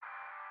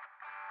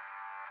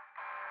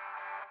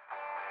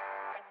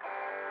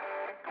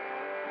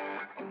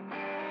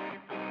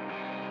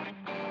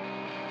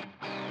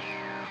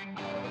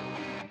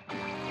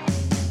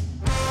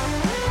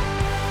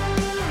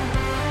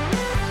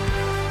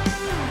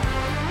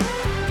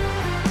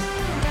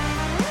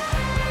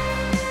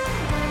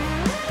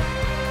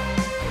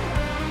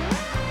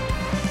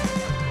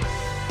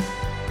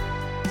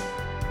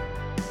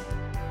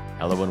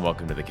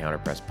welcome to the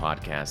Counterpress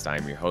Podcast.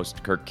 I'm your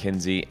host, Kirk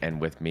Kinsey,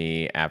 and with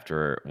me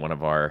after one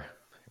of our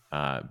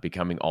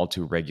becoming all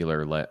too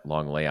regular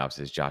long layoffs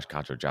is Josh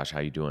Cottrell. Josh,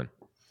 how you doing?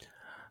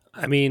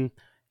 I mean,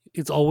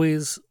 it's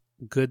always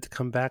good to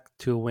come back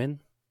to a win,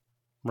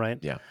 right?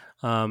 Yeah.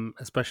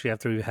 Especially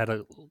after we've had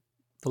the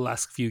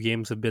last few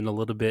games have been a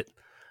little bit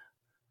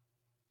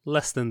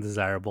less than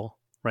desirable,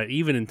 right?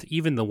 Even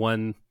the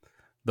win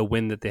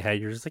that they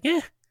had, you're just like,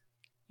 good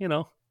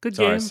It's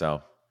game.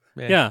 RSL.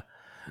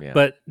 Yeah.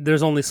 But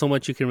there's only so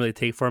much you can really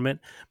take from it.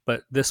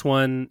 But this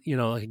one,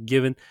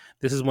 given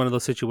this is one of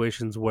those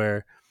situations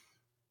where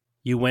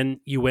you went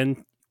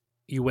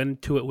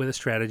to it with a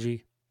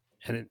strategy,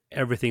 and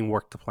everything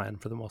worked to plan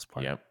for the most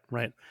part. Yep.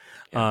 Right.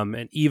 Yep.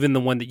 And even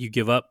the one that you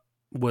give up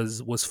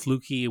was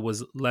fluky. It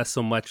was less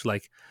so much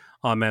like,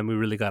 oh man, we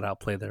really got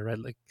outplayed there, right?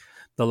 Like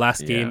the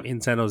last game in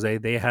San Jose,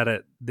 they had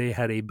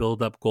a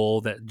build up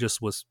goal that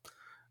just was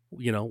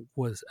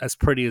as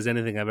pretty as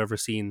anything I've ever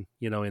seen,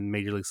 in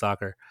Major League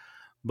Soccer.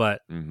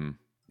 But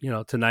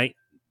tonight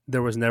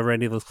there was never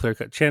any of those clear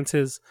cut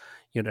chances.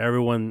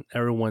 Everyone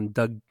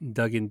dug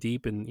in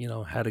deep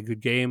and had a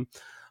good game.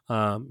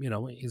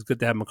 It's good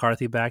to have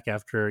McCarthy back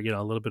after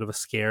a little bit of a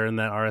scare in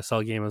that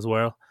RSL game as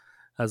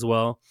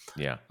well.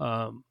 Yeah.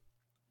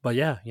 But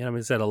yeah, I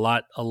said a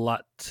lot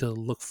to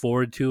look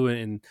forward to,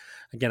 and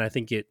again, I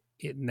think it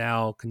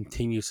now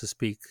continues to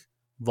speak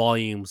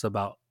volumes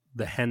about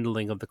the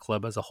handling of the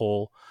club as a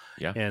whole,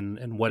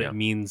 and what it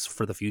means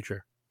for the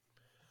future.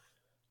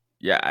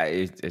 Yeah,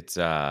 it's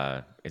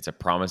a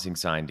promising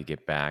sign to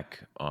get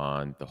back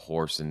on the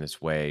horse in this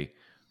way,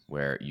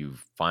 where you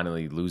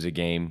finally lose a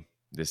game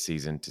this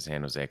season to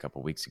San Jose a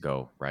couple weeks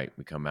ago, right?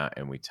 We come out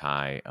and we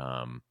tie.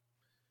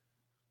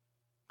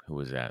 Who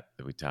was that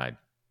we tied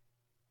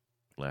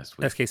last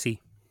week?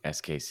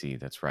 SKC,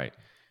 that's right.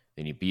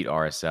 Then you beat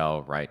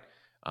RSL, right?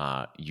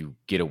 You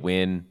get a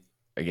win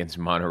against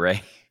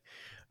Monterrey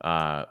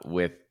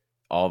with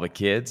all the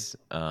kids.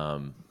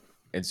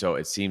 And so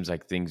it seems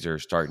like things are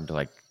starting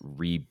to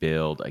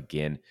rebuild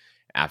again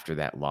after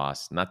that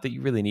loss. Not that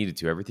you really needed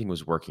to. Everything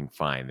was working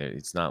fine.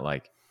 It's not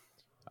like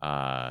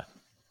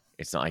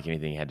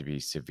anything had to be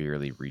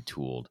severely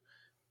retooled.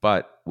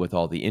 But with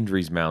all the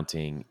injuries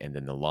mounting and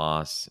then the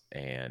loss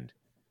and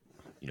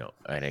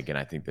and again,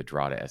 I think the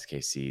draw to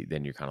SKC,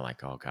 then you're kind of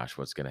like, oh gosh,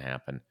 what's going to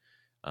happen?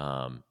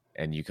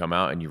 And you come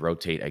out and you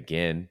rotate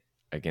again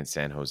against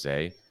San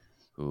Jose,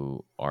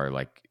 who are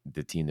like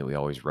the team that we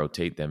always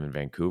rotate them in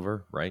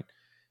Vancouver, right?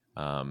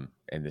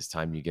 And this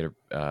time you get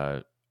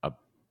a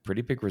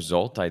pretty big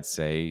result, I'd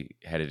say,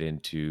 headed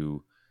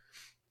into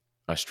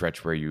a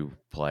stretch where you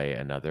play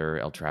another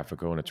El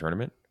Tráfico in a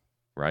tournament,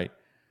 right?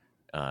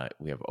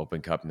 We have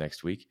Open Cup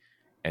next week,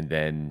 and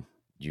then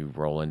you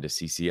roll into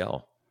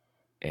CCL,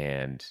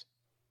 and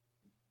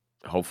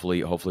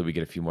hopefully we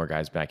get a few more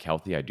guys back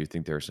healthy. I do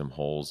think there are some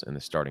holes in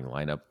the starting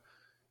lineup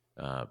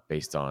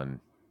based on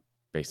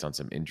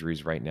some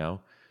injuries right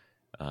now,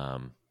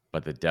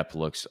 but the depth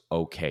looks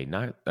okay.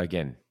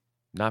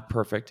 Not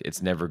perfect.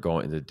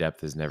 The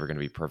depth is never going to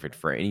be perfect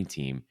for any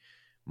team,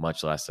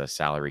 much less a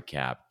salary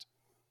capped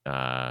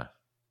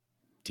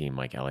team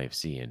like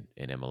LAFC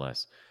in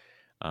MLS.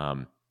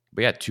 But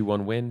yeah,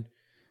 2-1 win.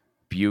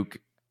 Buke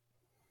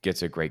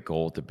gets a great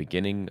goal at the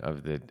beginning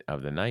of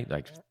the night.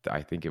 Like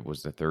I think it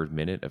was the 3rd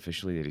minute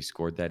officially that he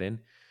scored that in.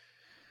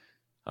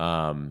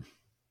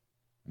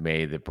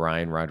 May the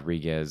Brian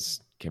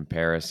Rodriguez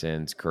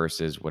comparisons,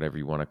 curses, whatever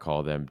you want to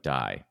call them,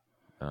 die.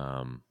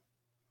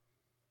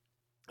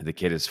 The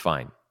kid is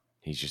fine.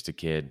 He's just a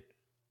kid.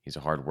 He's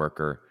a hard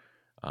worker,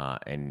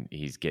 and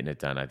he's getting it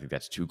done. I think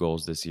that's 2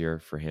 goals this year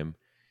for him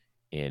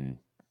in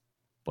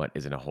what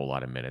isn't a whole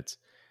lot of minutes.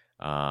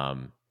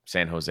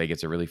 San Jose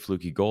gets a really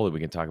fluky goal that we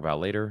can talk about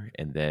later,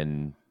 and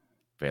then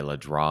Vela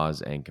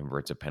draws and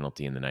converts a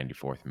penalty in the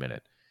 94th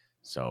minute.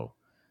 So,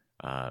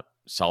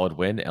 solid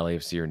win.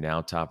 LAFC are now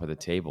top of the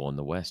table in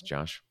the West,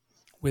 Josh.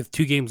 With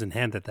 2 games in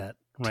hand at that,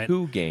 right?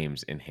 2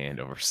 games in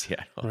hand over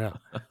Seattle. Yeah.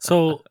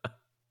 So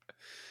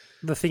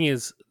the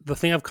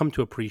thing I've come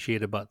to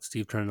appreciate about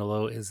Steve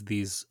Cherundolo is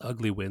these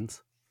ugly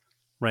wins,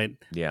 right?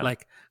 Yeah.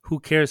 Like, who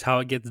cares how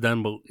it gets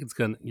done, but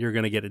you're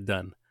gonna get it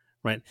done,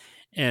 right?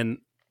 And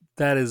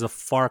that is a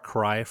far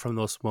cry from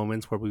those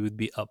moments where we would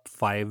be up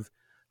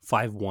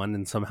 5-1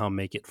 and somehow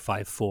make it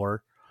 5-4,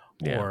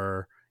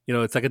 or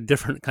it's like a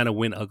different kind of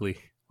win ugly,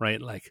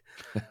 right? Like,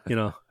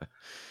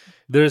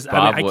 there's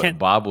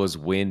Bob was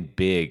win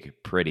big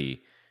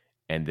pretty,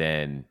 and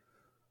then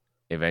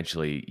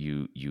eventually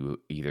you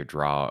either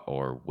draw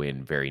or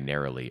win very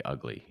narrowly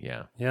ugly.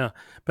 Yeah.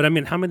 But I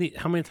mean, how many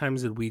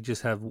times did we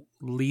just have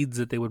leads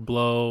that they would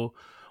blow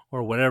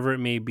or whatever it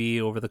may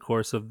be over the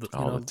course of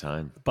all the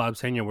time Bob's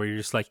tenure, where you're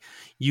just like,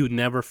 you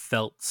never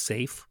felt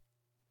safe,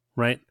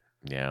 right?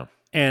 Yeah.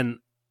 And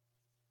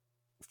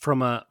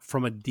from a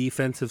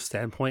defensive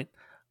standpoint,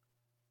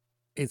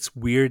 it's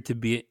weird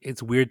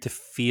to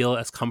feel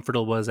as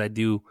comfortable as I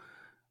do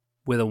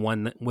with a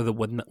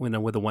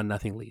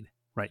 1-0 lead.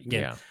 Right.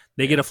 Again,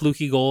 they get a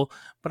fluky goal,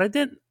 but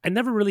I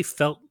never really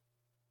felt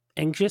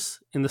anxious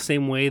in the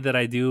same way that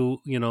I do,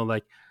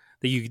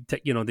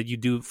 that you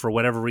do for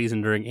whatever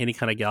reason during any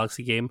kind of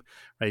Galaxy game,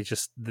 right? It's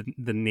just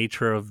the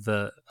nature of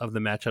the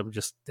matchup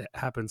just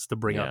happens to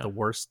bring out Yeah. the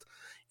worst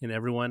in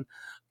everyone.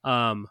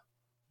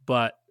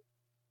 But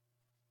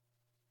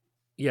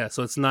yeah,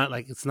 so it's not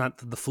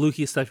the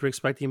fluky stuff you're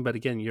expecting, but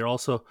again, you're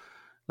also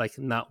like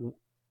not.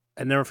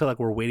 I never feel like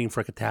we're waiting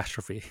for a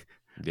catastrophe,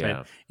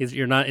 right? Yeah.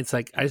 You're not. It's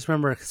like I just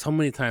remember so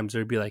many times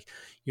there'd be like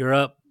you're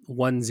up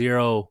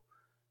 1-0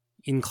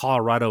 in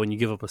Colorado and you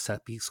give up a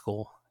set piece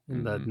goal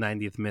in the Hmm.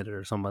 90th minute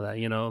or something like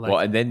that. Well,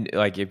 and then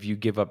like if you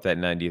give up that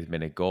 90th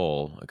minute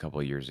goal a couple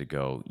of years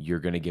ago, you're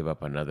going to give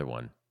up another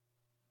one.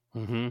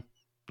 mm-hmm.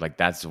 Like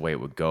that's the way it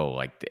would go.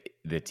 Like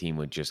the team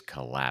would just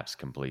collapse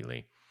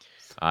completely.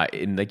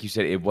 And like you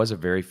said, it was a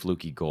very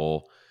fluky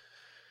goal.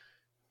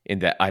 In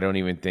that, I don't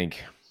even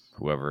think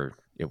whoever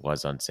it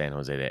was on San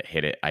Jose that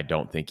hit it, I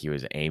don't think he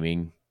was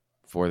aiming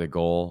for the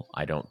goal.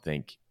 I don't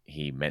think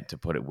he meant to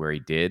put it where he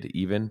did.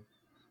 Even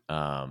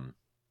um,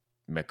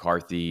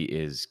 McCarthy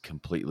is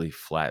completely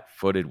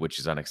flat-footed, which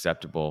is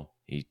unacceptable.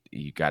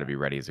 You got to be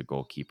ready as a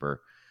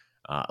goalkeeper.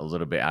 A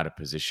little bit out of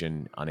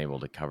position, unable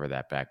to cover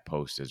that back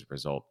post as a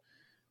result.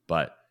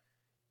 But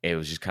it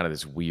was just kind of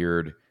this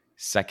weird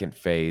second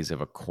phase of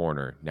a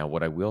corner. Now,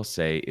 what I will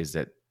say is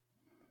that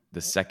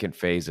the second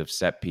phase of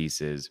set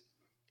pieces,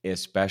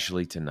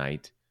 especially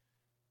tonight,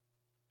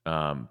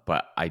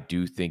 but I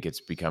do think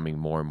it's becoming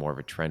more and more of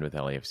a trend with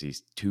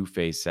LAFC's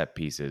two-phase set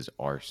pieces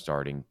are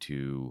starting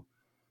to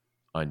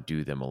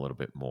undo them a little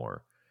bit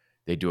more.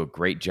 They do a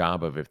great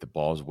job of if the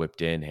ball's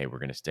whipped in, hey, we're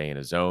going to stay in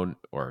a zone,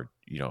 or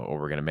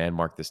we're going to man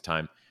mark this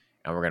time,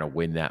 and we're going to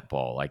win that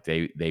ball. Like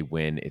they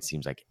win. It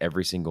seems like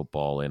every single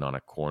ball in on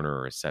a corner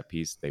or a set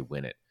piece, they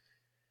win it.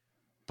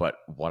 But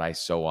what I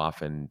so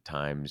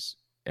oftentimes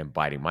am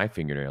biting my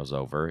fingernails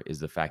over is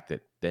the fact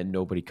that then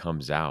nobody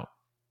comes out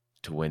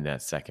to win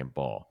that second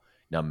ball.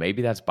 Now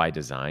maybe that's by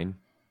design.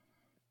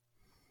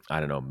 I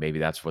don't know. Maybe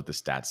that's what the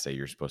stats say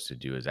you're supposed to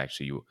do. Is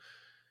actually you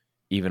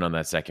even on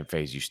that second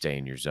phase, you stay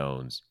in your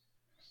zones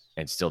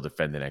and still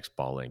defend the next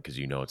ball in because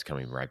you know it's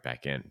coming right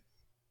back in.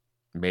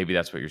 Maybe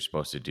that's what you're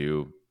supposed to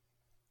do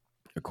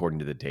according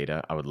to the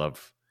data. I would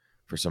love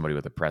for somebody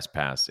with a press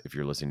pass, if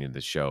you're listening to the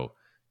show,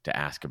 to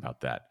ask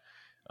about that.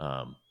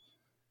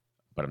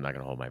 But I'm not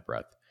going to hold my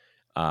breath.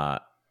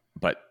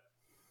 But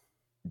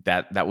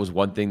that was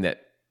one thing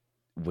that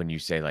when you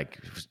say like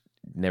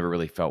never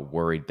really felt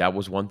worried, that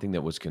was one thing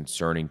that was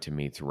concerning to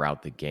me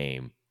throughout the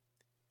game.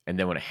 And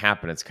then when it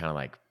happened, it's kind of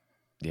like,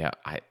 yeah,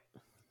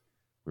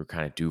 we're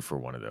kind of due for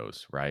one of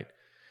those, right?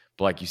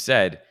 But like you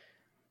said,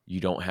 you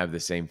don't have the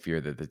same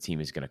fear that the team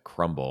is going to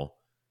crumble.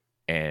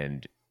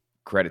 And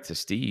credit to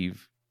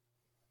Steve,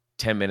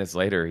 10 minutes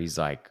later, he's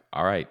like,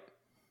 all right,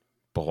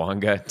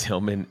 Bouanga,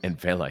 Tillman, and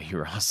Vela,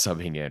 you're all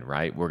subbing in,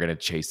 right? We're going to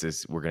chase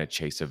this. We're going to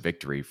chase a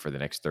victory for the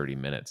next 30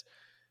 minutes.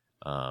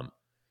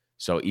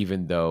 So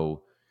even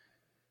though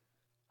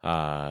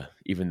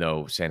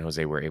San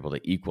Jose were able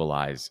to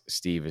equalize,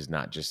 Steve is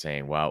not just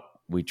saying, well,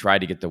 we tried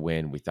to get the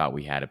win. We thought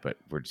we had it, but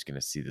we're just going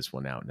to see this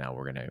one out. Now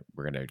we're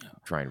going to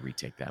try and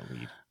retake that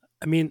lead.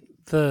 I mean,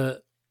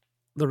 the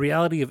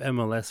reality of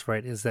MLS,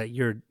 right, is that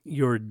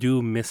you're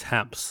due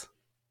mishaps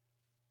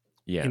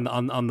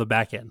on the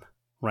back end,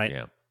 right?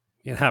 Yeah.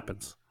 It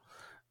happens.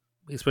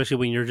 Especially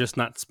when you're just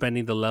not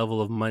spending the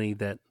level of money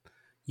that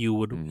you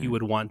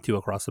would want to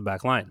across the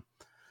back line.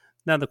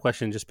 Now the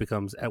question just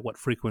becomes at what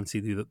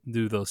frequency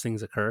do those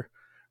things occur,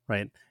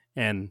 right?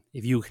 And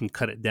if you can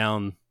cut it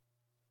down,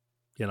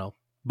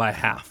 by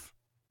half,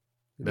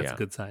 that's a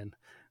good sign.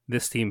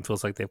 This team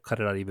feels like they've cut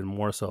it out even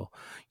more so,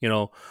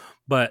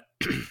 but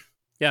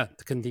yeah,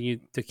 to continue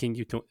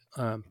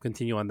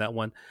on that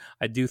one,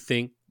 I do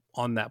think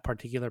on that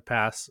particular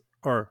pass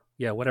or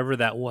whatever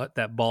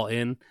that ball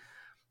in,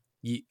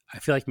 I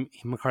feel like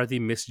McCarthy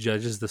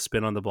misjudges the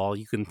spin on the ball.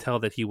 You can tell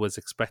that he was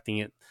expecting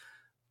it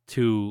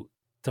to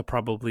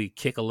probably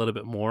kick a little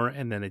bit more,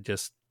 and then it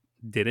just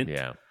didn't.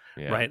 Yeah.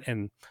 Right.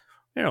 And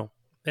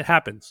it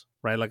happens,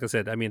 right? Like I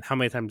said, I mean, how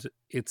many times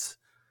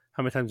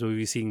have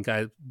we seen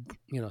guys,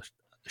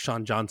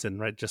 Sean Johnson,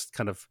 right, just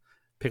kind of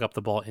pick up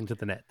the ball into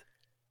the net?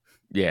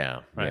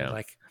 Yeah. Right. Yeah.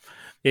 Like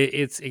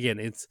it's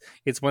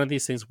one of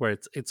these things where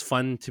it's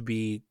fun to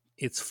be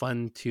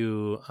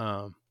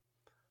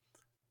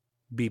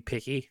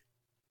picky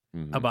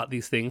about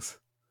these things,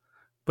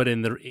 but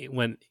in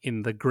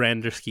the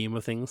grander scheme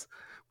of things,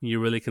 when you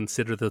really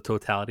consider the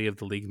totality of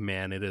the league,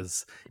 man, it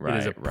is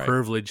a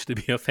privilege to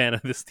be a fan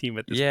of this team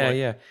at this point.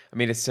 Yeah. I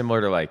mean, it's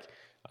similar to like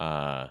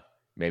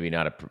maybe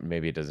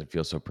it doesn't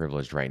feel so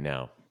privileged right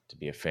now to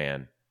be a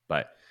fan,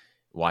 but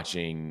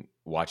watching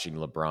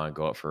LeBron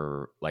go up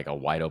for like a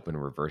wide open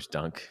reverse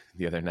dunk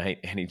the other night,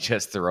 and he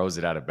just throws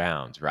it out of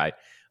bounds, right?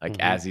 Like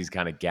as he's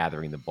kind of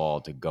gathering the ball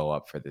to go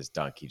up for this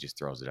dunk, he just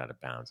throws it out of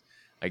bounds.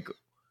 Like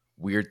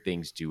weird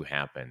things do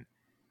happen,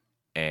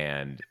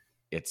 and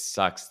it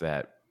sucks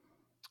that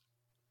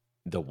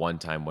the one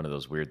time one of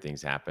those weird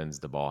things happens,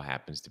 the ball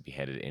happens to be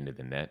headed into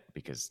the net,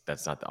 because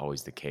that's not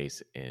always the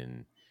case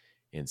in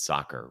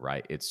soccer,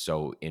 right? It's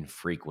so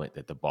infrequent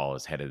that the ball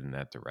is headed in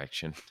that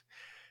direction.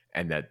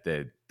 and that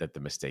the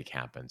mistake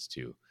happens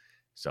too.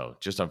 So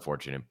just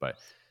unfortunate, but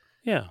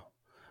Yeah.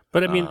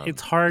 But I mean, um,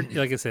 it's hard.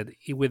 Like I said,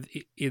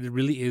 it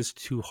really is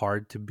too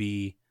hard to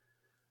be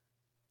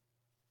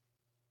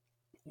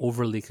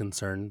overly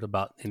concerned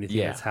about anything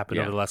that's yeah, happened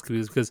over yeah, the last couple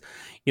years because,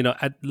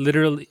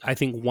 literally, I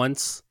think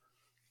once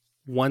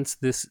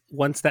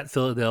that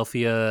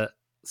Philadelphia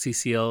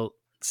CCL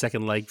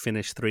second leg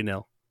finished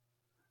 3-0,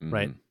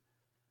 right? hmm,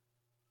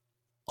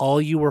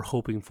 All you were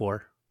hoping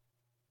for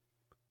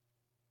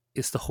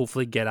is to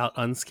hopefully get out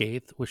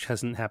unscathed, which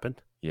hasn't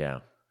happened, yeah,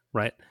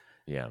 right?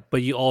 yeah.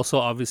 But you also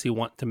obviously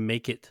want to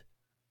make it.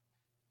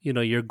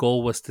 Your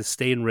goal was to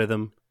stay in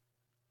rhythm,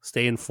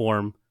 stay in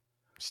form,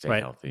 Stay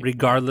right? healthy. Yeah.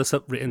 Regardless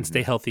of and Hmm.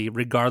 stay healthy,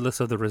 regardless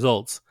of the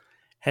results,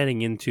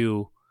 heading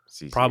into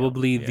CCL.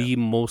 probably Yeah.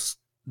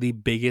 the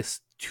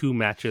biggest two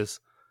matches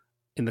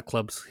in the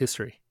club's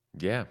history,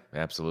 Yeah.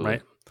 Absolutely.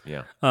 right?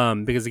 Yeah.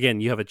 Because again,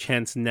 you have a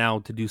chance now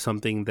to do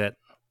something that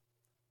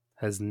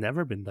has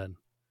never been done.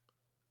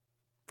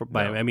 No.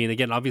 I mean,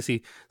 again,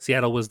 obviously,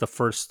 Seattle was the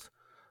first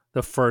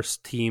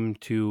team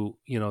to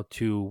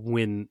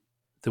win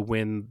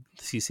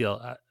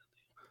CCL,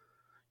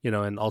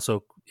 and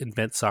also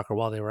invent soccer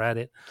while they were at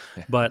it.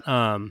 But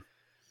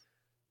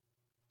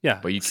yeah,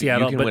 But you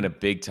Seattle. can But win a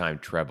big time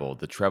treble.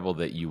 The treble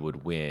that you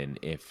would win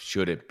if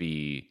should it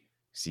be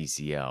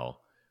CCL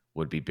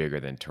would be bigger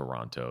than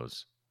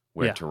Toronto's,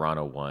 where yeah,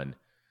 Toronto won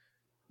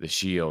the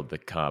Shield, the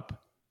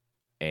Cup,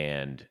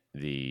 and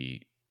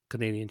the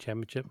Canadian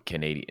Championship.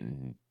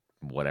 Canadian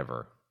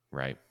whatever,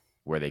 right?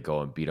 Where they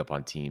go and beat up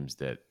on teams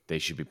that they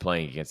should be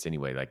playing against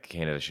anyway. Like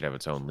Canada should have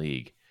its own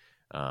league,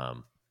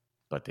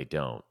 but they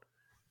don't.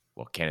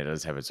 Well, Canada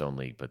does have its own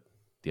league, but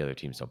the other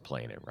teams don't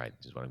play in it, right?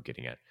 Is what I'm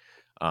getting at.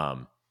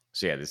 Um,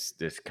 so yeah, this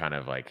kind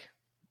of like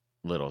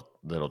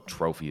little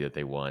trophy that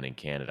they won in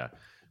Canada,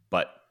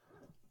 but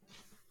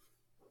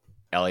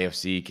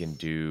LAFC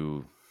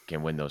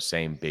can win those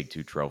same big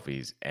two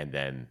trophies and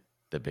then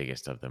the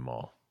biggest of them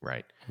all,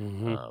 right?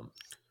 Hmm. Um,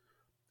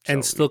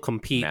 And so still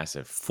compete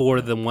massive, for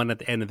yeah, the one at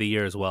the end of the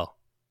year as well,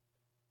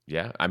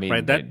 yeah. I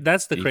right? mean,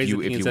 That's the if crazy you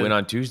thing if is you that win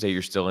on Tuesday,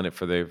 you're still in it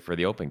for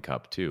the Open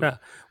Cup too. yeah,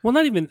 well,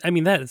 not even. I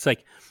mean, that it's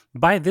like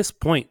by this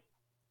point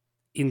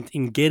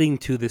in getting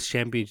to this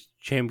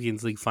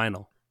Champions League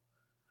final,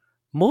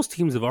 most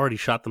teams have already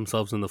shot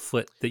themselves in the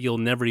foot that you'll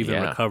never even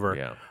Yeah, recover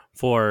yeah.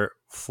 for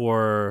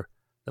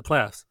the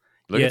playoffs.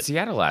 Look at Yet,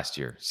 Seattle last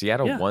year.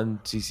 Seattle yeah. won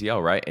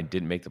CCL, right, and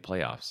didn't make the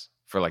playoffs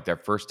for like their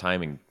first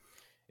time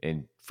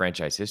in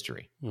franchise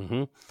history.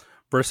 Hmm.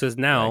 Versus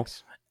now,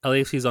 Yikes.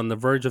 LAFC is on the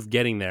verge of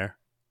getting there,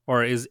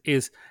 or has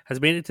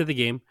made it to the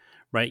game.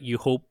 Right? You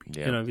hope,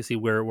 Yeah, obviously,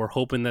 we're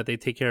hoping that they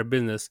take care of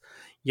business.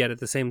 Yet at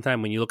the same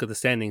time, when you look at the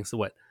standings,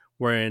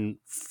 we're in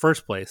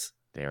first place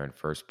they are in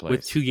first with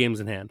place. 2 games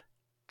in hand.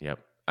 Yep.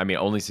 I mean,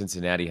 only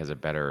Cincinnati is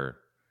better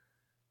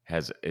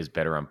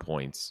on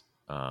points.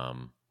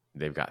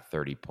 They've got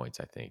 30 points,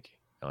 I think.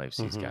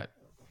 LAFC's Hmm. got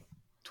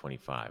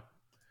 25.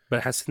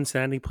 But has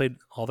Cincinnati played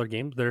all their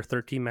games? There are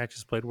 13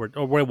 matches played. We're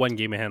 1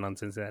 game ahead on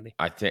Cincinnati.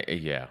 I think,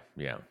 yeah,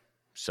 yeah.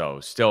 So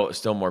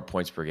still more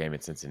points per game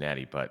in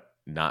Cincinnati, but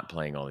not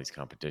playing all these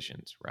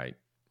competitions, right?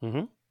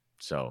 Hmm.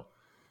 So,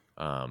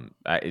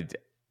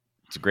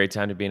 it's a great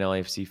time to be an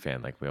LAFC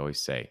fan, like we always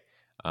say.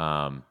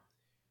 Um,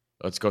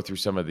 let's go through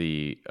some of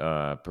the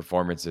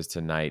performances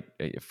tonight.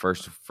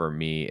 First, for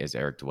me, is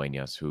Eric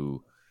Duenas,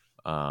 who,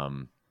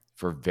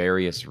 for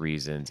various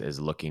reasons, is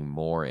looking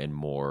more and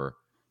more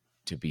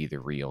to be the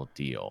real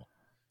deal.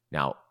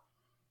 Now,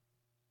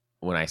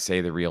 when I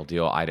say the real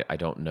deal, I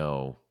don't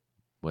know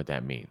what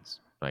that means.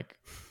 Like,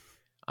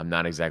 I'm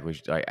not exactly.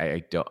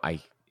 I don't.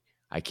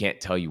 I can't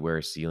tell you where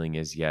his ceiling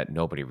is yet.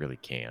 Nobody really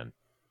can,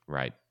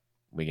 right?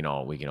 We can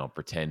all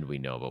pretend we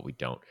know, but we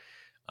don't.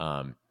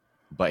 Um,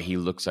 but he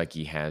looks like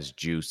he has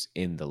juice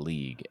in the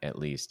league, at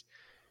least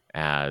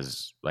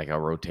as like a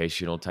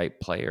rotational type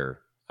player.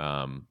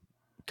 A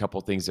couple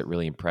things that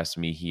really impressed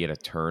me. He had a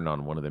turn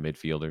on one of the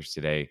midfielders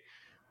today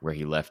where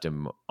he left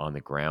him on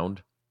the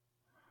ground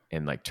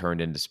and like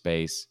turned into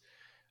space.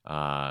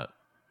 Uh,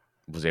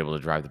 was able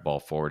to drive the ball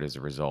forward as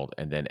a result.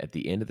 And then at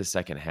the end of the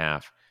second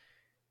half,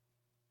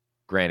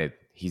 granted,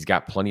 he's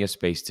got plenty of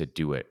space to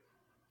do it,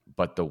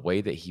 but the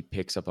way that he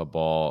picks up a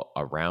ball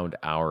around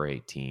our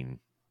 18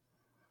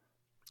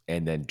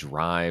 and then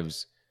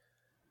drives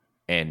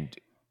and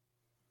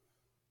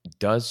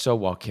does so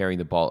while carrying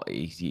the ball,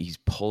 he's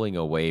pulling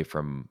away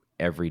from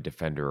every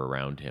defender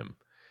around him.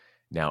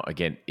 Now,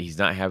 again, he's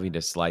not having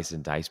to slice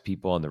and dice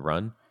people on the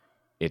run.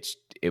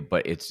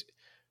 But it's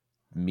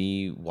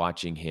me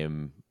watching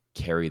him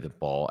carry the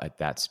ball at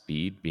that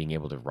speed, being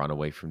able to run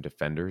away from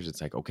defenders.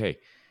 It's like, okay,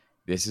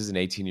 this is an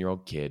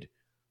 18-year-old kid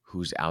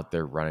who's out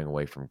there running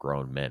away from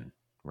grown men,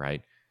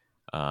 right?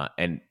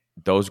 And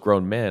those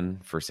grown men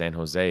for San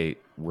Jose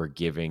were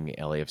giving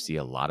LAFC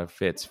a lot of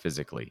fits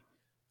physically,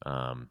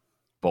 um,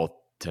 both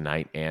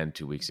tonight and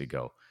 2 weeks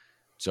ago.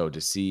 So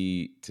to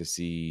see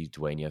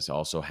Duenas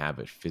also have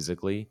it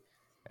physically,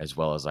 as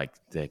well as like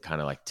the kind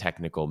of like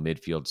technical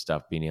midfield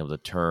stuff, being able to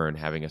turn,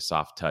 having a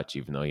soft touch,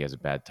 even though he has a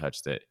bad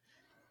touch that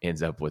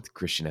ends up with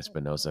Christian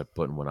Espinosa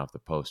putting one off the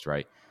post,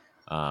 right?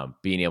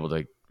 Being able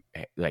to,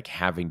 like,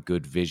 having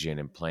good vision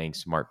and playing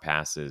smart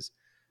passes.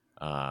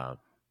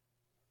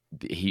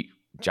 This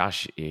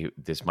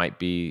might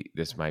be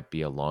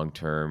a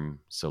long-term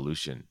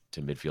solution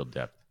to midfield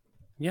depth.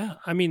 Yeah,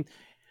 I mean,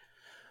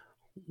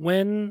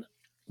 when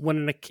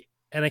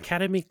an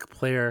academy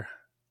player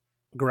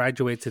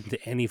graduates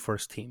into any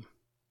first team,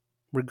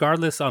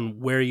 regardless on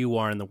where you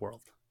are in the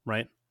world,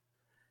 right?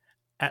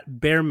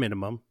 At bare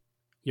minimum,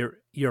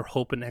 your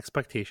hope and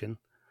expectation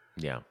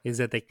is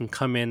that they can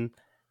come in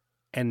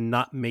and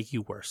not make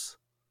you worse.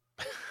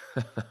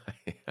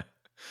 Yeah.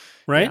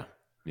 Right?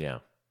 Yeah.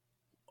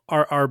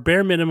 Our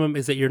bare minimum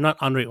is that you're not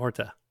Andre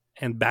Horta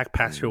and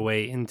backpass your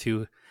way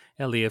into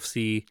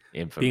LAFC,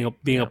 infamy,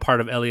 being a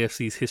part of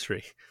LAFC's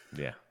history.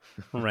 Yeah.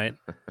 Right?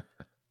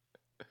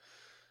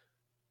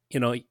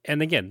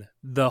 And again,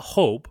 the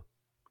hope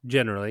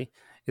generally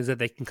is that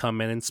they can come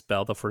in and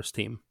spell the first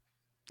team.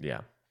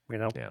 Yeah.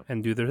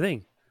 And do their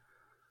thing.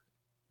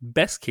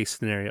 Best case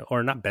scenario,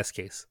 or not best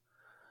case,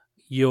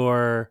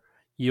 your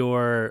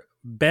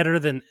better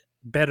than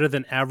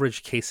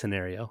average case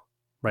scenario,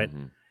 right?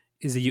 Mm-hmm.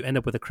 Is that you end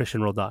up with a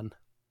Christian Roldan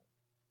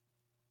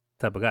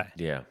type of guy.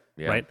 Yeah.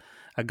 Right?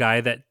 A guy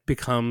that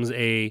becomes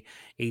a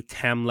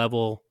TAM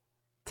level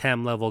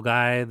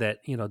guy that,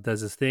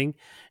 does his thing.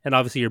 And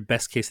obviously your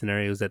best case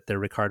scenario is that they're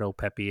Ricardo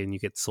Pepe and you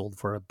get sold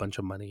for a bunch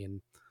of money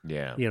and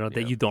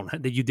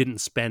that you didn't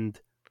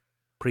spend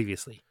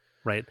previously,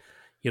 right?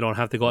 You don't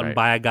have to go out and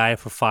buy a guy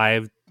for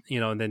 5,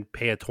 and then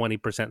pay a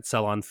 20%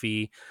 sell on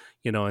fee,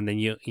 and then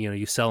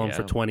you sell him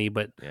for 20,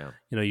 but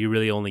you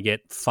really only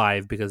get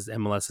 5 because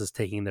MLS is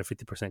taking their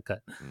 50% cut.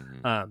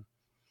 Mm-hmm.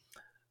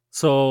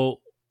 So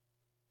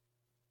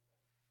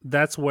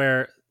that's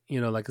where,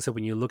 like I said,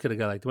 when you look at a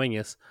guy like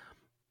Dueñas,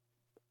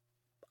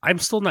 I'm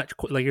still not,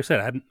 like you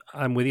said,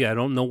 I'm with you. I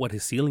don't know what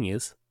his ceiling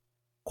is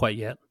quite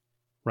yet,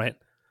 right?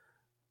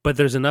 But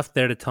there's enough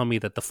there to tell me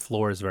that the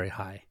floor is very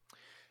high.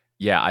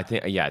 Yeah, I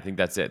think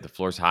that's it. The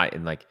floor's high,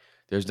 and like,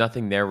 there's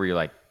nothing there where you're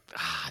like,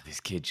 this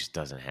kid just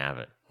doesn't have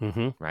it,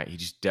 right? He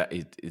just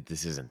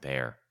this isn't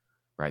there,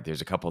 right?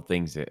 There's a couple of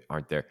things that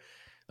aren't there.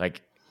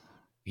 Like,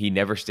 he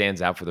never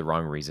stands out for the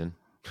wrong reason,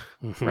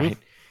 right?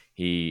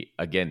 He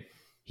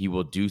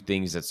will do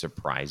things that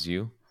surprise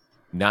you,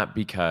 not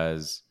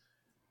because,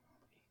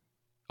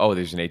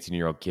 there's an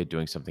 18-year-old kid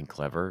doing something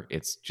clever.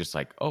 It's just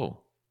like,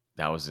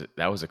 that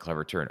was a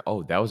clever turn.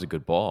 Oh, that was a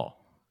good ball.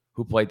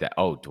 Who played that?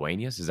 Oh,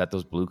 Dueñas? Is that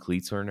those blue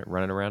cleats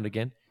running around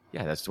again?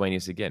 Yeah, that's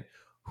Dueñas again.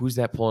 Who's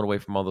that pulling away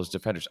from all those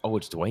defenders? Oh,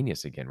 it's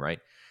Dueñas again, right?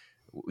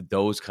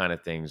 Those kind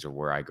of things are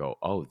where I go,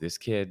 this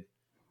kid,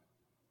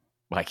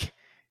 like,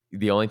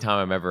 the only time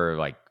I'm ever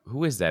like,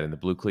 who is that in the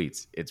blue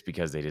cleats? It's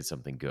because they did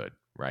something good,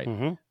 right?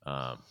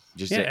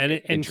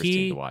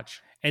 Interesting to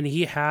watch. And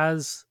he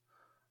has,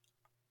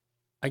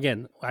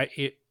 again,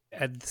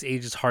 at this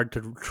age, it's hard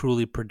to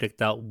truly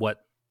predict out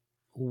what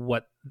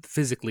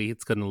physically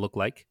it's going to look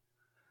like.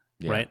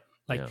 Right?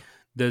 Like,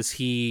 does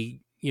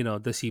he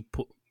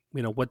put,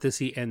 what does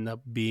he end up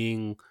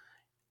being,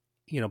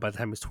 by the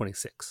time he's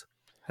 26?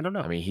 I don't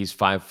know. I mean, he's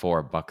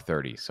 5'4",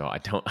 $130, so I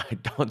don't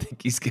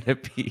think he's gonna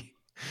be.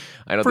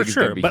 I don't for think he's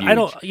sure, gonna be but huge. I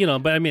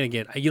don't. But I mean,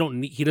 again,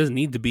 he doesn't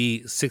need to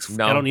be 6.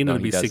 No, I don't need him to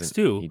be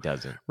 6'2". He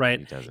doesn't. Right?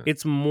 He doesn't.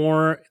 It's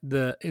more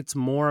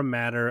a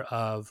matter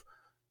of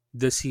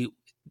does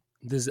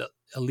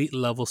elite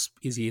level?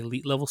 Is he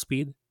elite level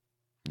speed?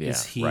 Yeah.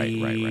 Is he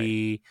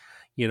right.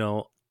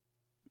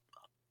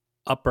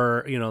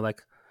 Upper,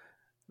 like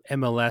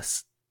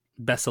MLS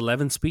best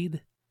 11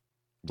 speed,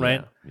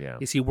 right? Yeah.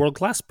 Is he world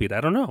class speed? I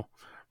don't know,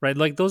 right?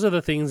 Like, those are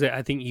the things that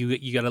I think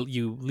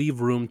you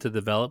leave room to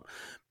develop.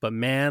 But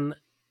man,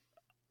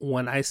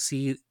 when I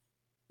see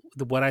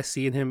what I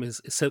see in him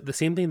is the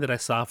same thing that I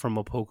saw from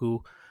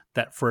Opoku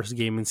that first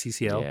game in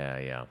CCL.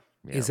 Yeah.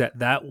 Is that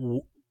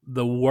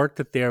the work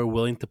that they're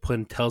willing to put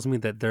in tells me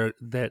that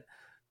that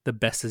the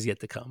best is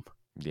yet to come.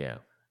 Yeah.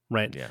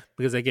 Right. Yeah.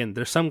 Because again,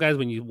 there's some guys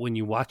when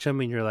you watch them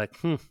and you're like,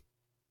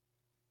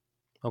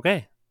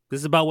 okay, this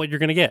is about what you're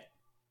gonna get.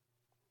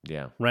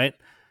 Yeah. Right.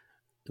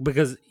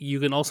 Because you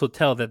can also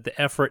tell that the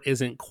effort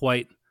isn't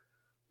quite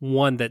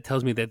one that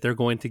tells me that they're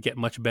going to get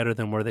much better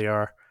than where they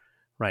are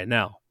right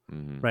now.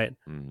 Mm-hmm. Right.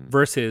 Mm-hmm.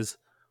 Versus,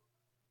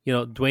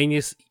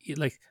 Dueñas,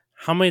 like,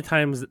 how many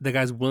times the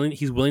guy's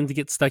he's willing to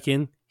get stuck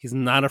in. He's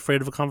not afraid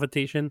of a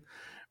confrontation.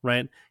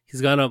 Right. He's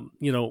gonna,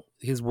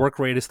 his work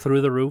rate is through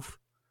the roof.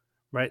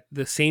 Right,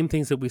 the same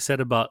things that we said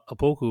about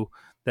Opoku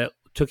that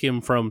took him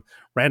from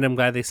random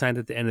guy they signed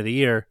at the end of the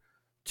year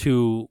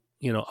to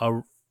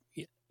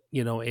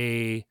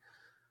a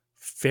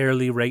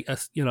fairly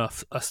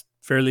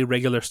fairly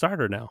regular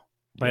starter now,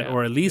 right?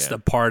 Or at least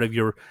a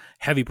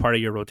heavy part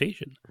of your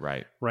rotation,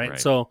 right?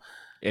 So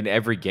in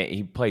every game,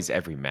 he plays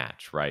every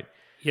match, right?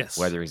 Yes,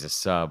 whether he's a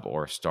sub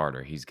or a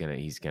starter, he's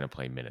gonna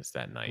play minutes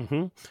that night.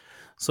 Mm-hmm.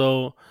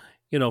 So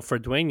for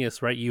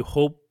Dueñas, right, you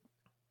hope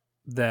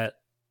that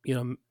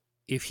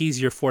if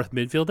he's your fourth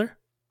midfielder,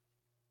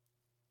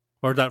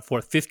 or not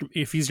fourth, fifth,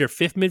 if he's your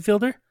fifth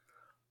midfielder,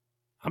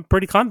 I'm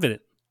pretty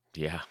confident.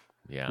 Yeah.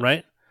 Yeah.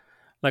 right?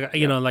 Like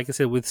Yep. like I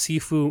said with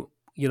Sifu,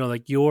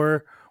 like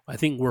I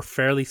think we're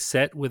fairly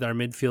set with our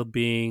midfield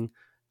being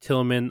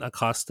Tillman,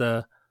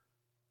 Acosta,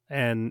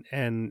 and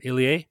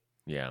Ilie,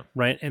 Yeah.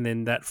 right? And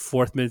then that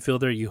fourth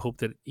midfielder, you hope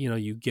that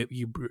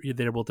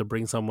you're able to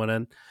bring someone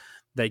in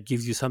that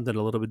gives you something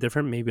a little bit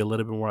different, maybe a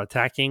little bit more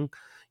attacking,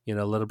 a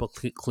little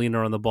bit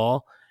cleaner on the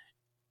ball.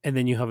 And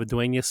then you have a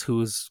Duenas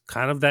who's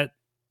kind of that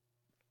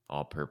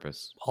All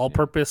purpose. Yeah.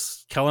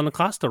 all-purpose Kellen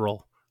Acosta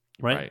role,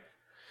 right? Right.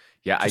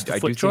 Yeah. Just a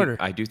foot shorter.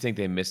 I do think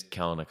they missed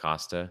Kellen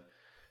Acosta.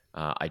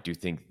 I do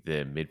think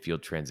the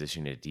midfield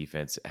transition to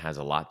defense has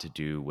a lot to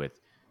do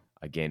with,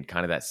 again,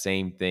 kind of that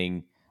same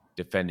thing,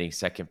 defending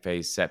second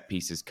phase, set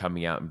pieces,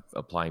 coming out and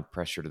applying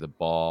pressure to the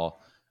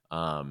ball.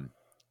 Um,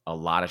 a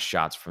lot of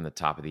shots from the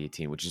top of the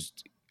 18, which is,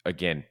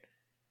 again,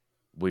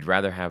 we'd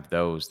rather have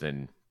those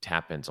than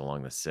tap ins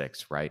along the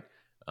six, right?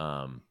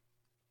 Um,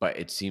 but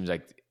it seems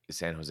like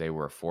San Jose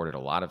were afforded a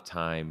lot of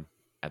time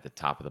at the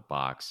top of the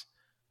box,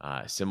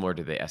 similar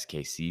to the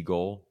SKC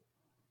goal,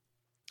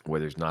 where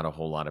there's not a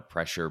whole lot of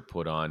pressure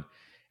put on.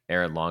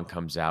 Aaron Long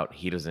comes out.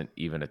 He doesn't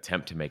even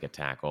attempt to make a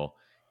tackle.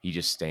 He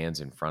just stands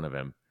in front of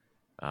him.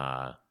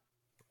 Uh,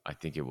 I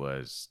think it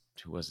was,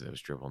 who was it that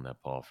was dribbling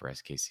that ball for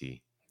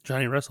SKC?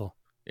 Johnny Russell.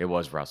 It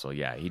was Russell.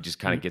 Yeah. He just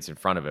kind of gets in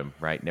front of him,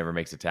 right? Never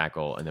makes a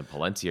tackle. And then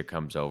Palencia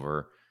comes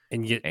over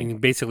And and you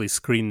basically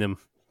screened him,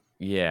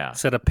 yeah.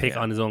 set a pick Yeah.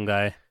 on his own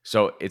guy.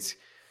 So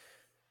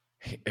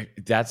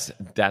that's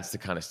the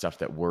kind of stuff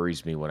that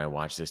worries me when I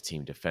watch this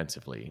team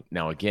defensively.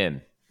 Now,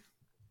 again,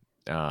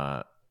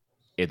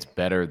 it's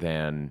better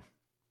than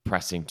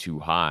pressing too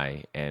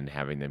high and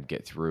having them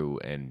get through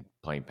and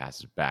playing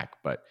passes back.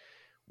 But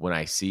when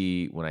I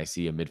see a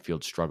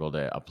midfield struggle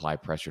to apply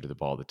pressure to the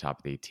ball at the top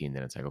of the 18,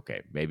 then it's like,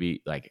 okay,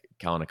 maybe like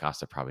Kellen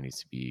Acosta probably needs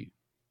to be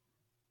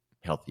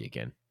healthy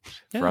again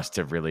for Yeah. us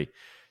to really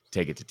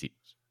take it to teams.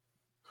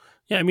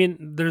 Yeah, I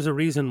mean, there's a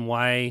reason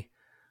why,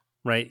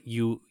 right?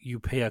 You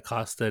pay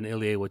Acosta and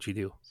Ilie what you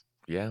do,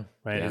 Yeah.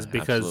 right? Yeah, Is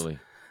because absolutely.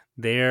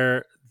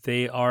 they're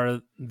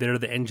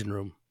the engine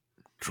room,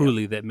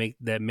 truly, Yep.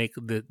 that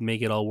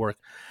make it all work.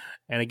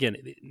 And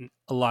again,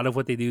 a lot of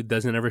what they do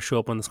doesn't ever show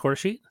up on the score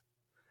sheet,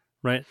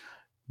 right?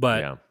 But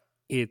Yeah.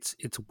 it's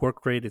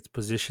work rate, it's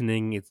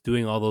positioning, it's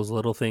doing all those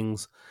little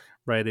things,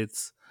 right?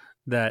 It's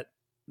that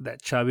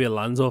Xabi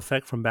Alonso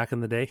effect from back in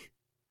the day,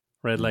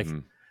 right? Like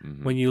Mm-hmm.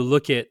 Mm-hmm. when you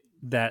look at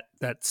that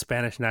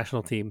Spanish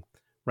national team,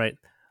 right?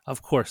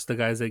 Of course, the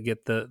guys that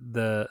get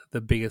the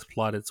biggest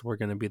plaudits were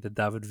going to be the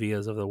David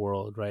Villas of the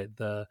world, right?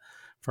 The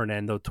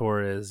Fernando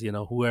Torres,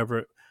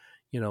 whoever,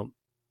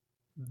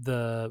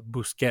 the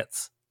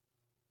Busquets.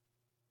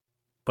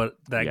 But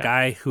that Yeah.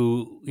 guy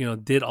who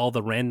did all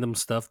the random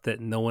stuff that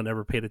no one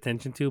ever paid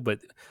attention to, but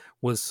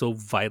was so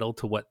vital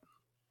to what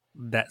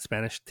that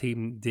Spanish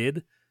team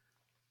did,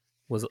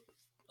 was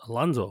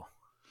Alonso,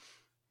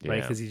 right?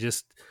 Yeah. Because he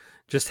just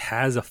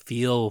has a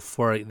feel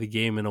for the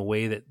game in a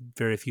way that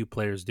very few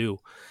players do.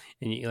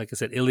 And like I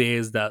said, Ilie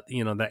is that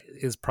that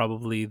is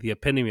probably the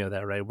epitome of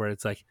that, right? Where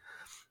it's like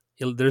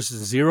there's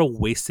zero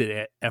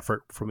wasted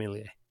effort from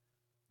Ilie,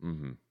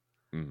 Mm-hmm.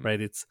 Mm-hmm.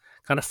 right? It's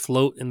kind of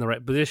float in the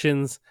right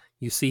positions.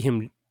 You see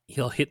him,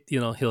 he'll hit,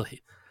 he'll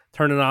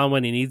turn it on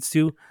when he needs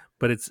to,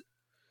 but it's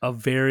a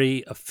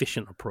very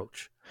efficient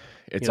approach.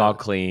 It's all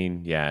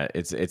clean. Yeah,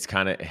 it's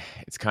kind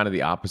of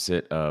the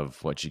opposite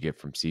of what you get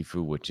from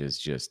Sifu, which is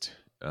just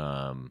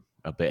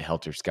a bit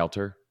helter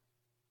skelter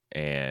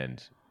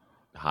and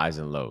highs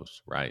and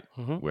lows, right?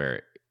 Mm-hmm.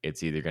 Where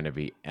it's either going to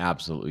be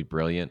absolutely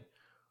brilliant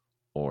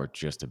or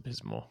just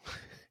abysmal.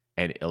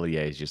 And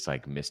Ilya is just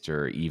like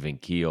Mr. Even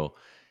Keel.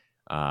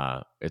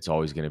 It's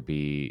always going to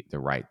be the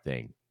right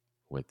thing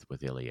with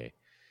Ilya.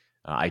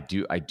 I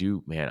do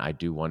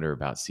wonder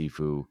about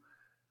Sifu.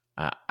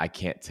 I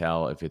can't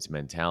tell if it's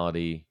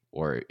mentality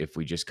or if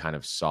we just kind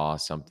of saw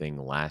something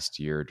last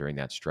year during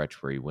that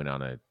stretch where he went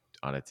on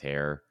a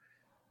tear.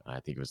 I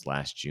think it was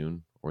last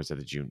June, or was that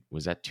the June?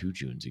 Was that 2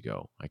 Junes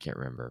ago? I can't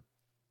remember.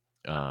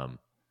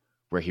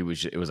 Where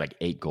it was like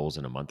 8 goals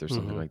in a month or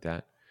something Mm-hmm. like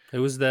that. It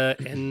was the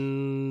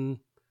end.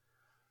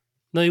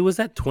 No, it was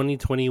that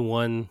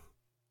 2021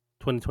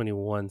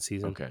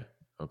 season.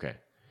 Okay,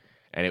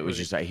 and it was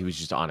just like he was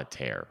just on a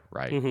tear,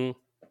 right?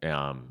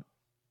 Mm-hmm.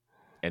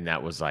 And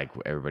that was like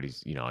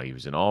everybody's, he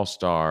was an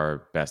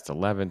all-star, best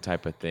 11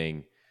 type of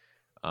thing.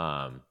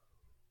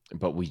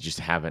 But we just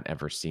haven't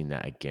ever seen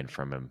that again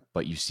from him.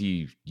 But you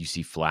see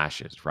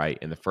flashes, right?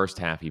 In the first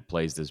half, he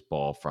plays this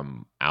ball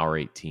from our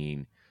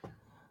 18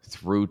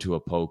 through to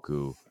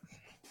Opoku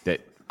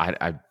that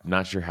I'm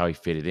not sure how he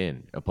fit it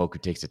in.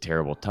 Opoku takes a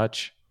terrible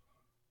touch,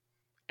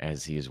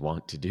 as he is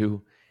wont to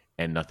do,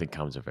 and nothing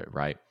comes of it,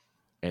 right?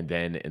 And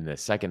then in the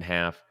second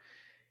half,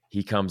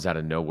 he comes out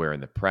of nowhere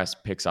in the press,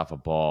 picks off a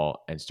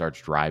ball, and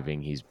starts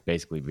driving. He's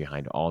basically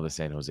behind all the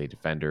San Jose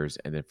defenders,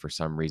 and then for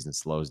some reason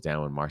slows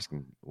down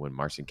when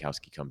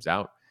Marcinkowski comes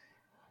out,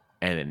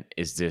 and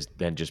is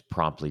just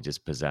promptly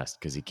dispossessed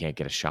because he can't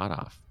get a shot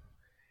off.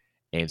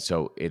 And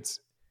so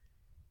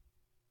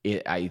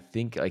I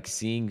think like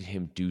seeing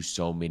him do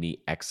so many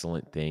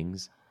excellent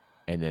things,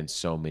 and then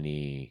so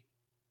many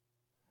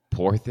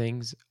poor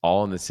things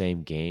all in the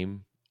same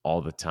game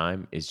all the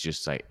time is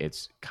just like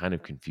it's kind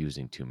of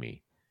confusing to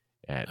me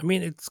at I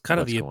mean, it's kind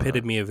of what's the going on.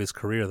 epitome of his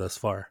career thus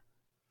far,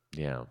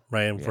 Yeah.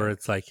 right? And Yeah. where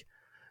it's like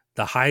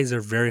the highs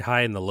are very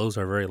high and the lows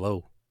are very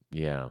low,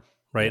 Yeah.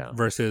 right? Yeah.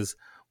 Versus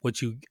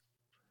what you,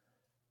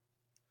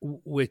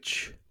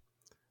 which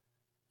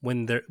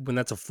when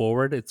that's a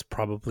forward, it's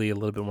probably a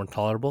little bit more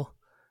tolerable.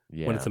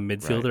 When it's Yeah. a Right.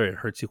 midfielder, it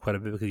hurts you quite a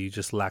bit because you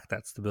just lack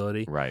that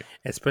stability, Right.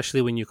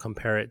 especially when you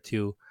compare it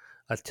to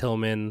a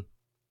Tillman,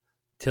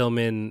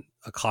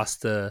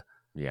 Acosta,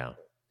 Yeah.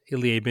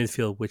 Ilie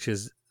midfield, which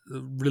is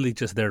really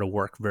just there to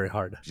work very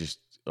hard. Just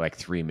like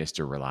three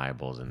Mr.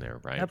 Reliables in there,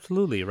 right?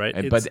 Absolutely, right?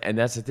 And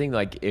that's the thing.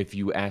 Like, if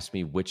you ask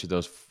me which of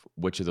those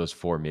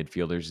four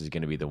midfielders is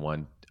going to be the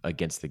one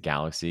against the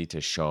Galaxy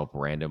to show up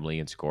randomly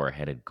and score a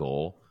headed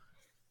goal,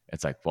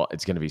 it's like, well,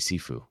 it's going to be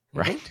Sifu,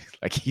 right? Mhm.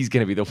 Like he's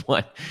going to be the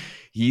one.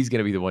 He's going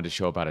to be the one to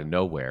show up out of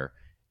nowhere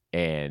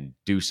and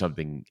do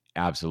something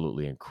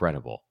absolutely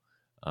incredible.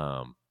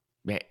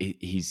 Man,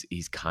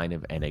 he's kind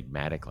of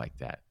enigmatic like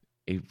that.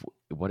 It,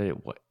 what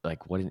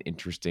an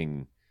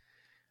interesting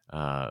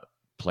uh,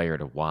 player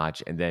to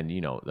watch. And then,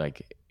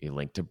 like you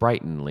link to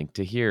Brighton, link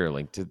to here,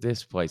 link to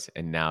this place.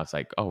 And now it's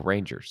like, oh,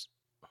 Rangers.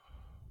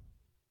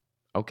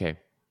 Okay.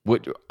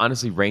 What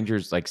honestly,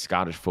 Rangers, like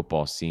Scottish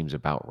football seems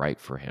about right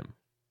for him,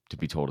 to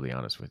be totally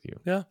honest with you.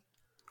 Yeah.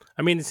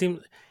 I mean, it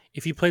seems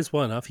if he plays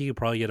well enough, he could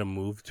probably get a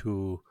move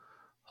to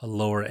a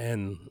lower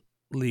end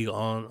League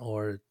On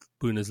or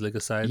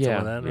Bundesliga side, some of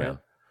Yeah, that, yeah. right?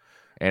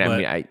 And I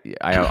mean,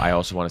 But I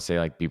also want to say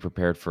like be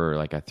prepared for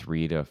like a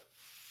 $3 to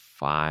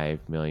 $5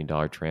 million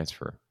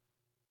transfer.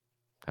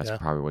 That's yeah,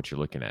 probably what you're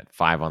looking at.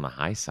 Five on the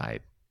high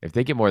side. If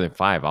they get more than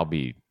five, I'll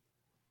be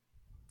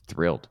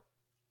thrilled.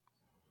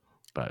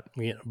 But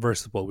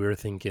versus what we were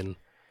thinking,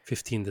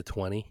 15 to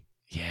 20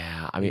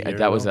 yeah, I a mean year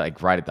that was ago.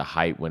 like right at the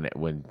height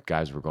when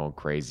guys were going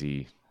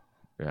crazy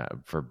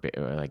for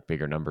like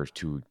bigger numbers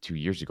two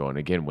years ago. And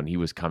again, when he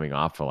was coming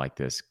off of like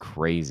this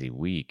crazy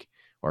week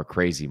or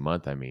crazy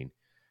month, I mean,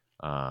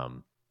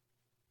 um,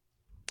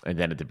 and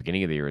then at the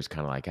beginning of the year, it's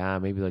kind of like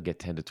maybe they'll get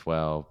 10 to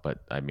 12.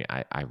 But I mean,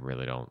 I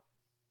really don't.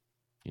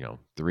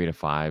 3 to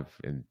 5,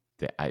 and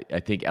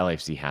I think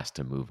LAFC has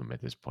to move him at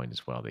this point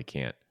as well. They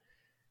can't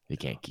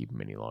keep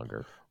him any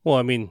longer. Well,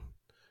 I mean,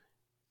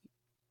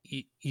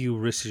 you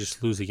risk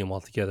just losing him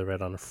altogether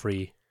right on a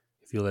free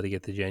if you let it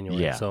get to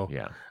January. Yeah, So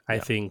yeah, I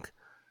yeah, think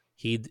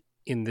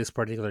in this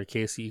particular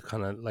case, you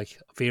kind of like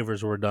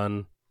favors were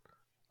done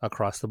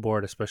across the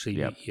board, especially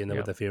yep, you know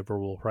with yep, a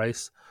favorable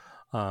price.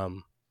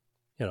 Um,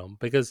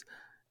 because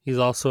he's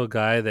also a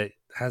guy that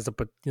has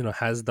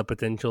the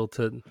potential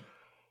to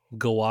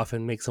go off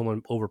and make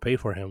someone overpay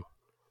for him,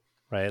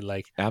 right?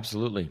 Like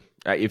absolutely.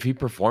 If he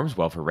performs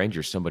well for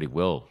Rangers, somebody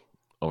will mhm.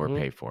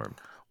 overpay for him.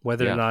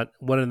 whether or Yeah, not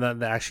whether or not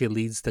that actually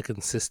leads to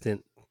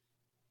consistent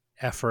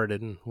effort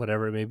and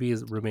whatever it may be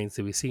remains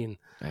to be seen.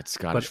 that's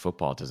Scottish But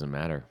football. It doesn't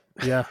matter.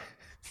 yeah,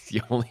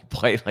 you only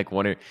play like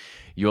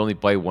you only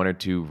play one or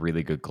two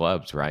really good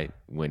clubs, right?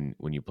 When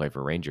you play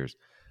for Rangers,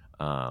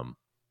 um,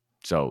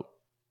 so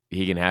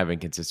he can have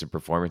inconsistent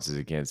performances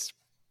against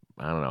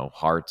I don't know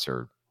Hearts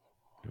or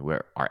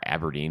whoever, or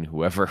Aberdeen,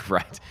 whoever,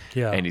 right?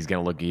 yeah. And he's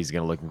gonna look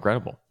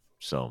incredible.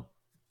 So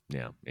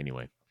yeah.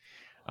 Anyway,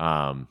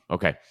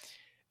 okay.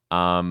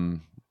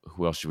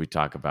 Who else should we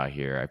talk about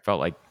here? I felt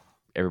like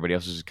everybody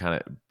else was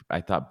kind of. I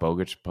thought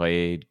Bogut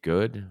played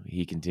good.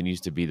 He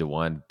continues to be the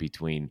one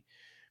between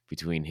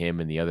him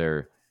and the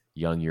other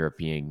young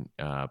European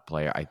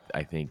player.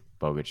 I think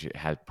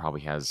Bogut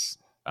probably has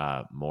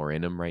more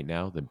in him right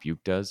now than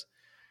Buke does.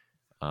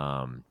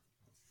 Um,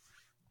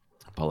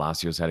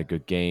 Palacios had a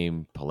good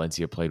game.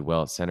 Palencia played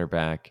well at center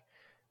back,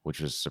 which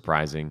was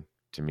surprising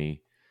to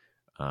me.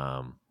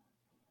 Um,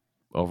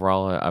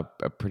 Overall,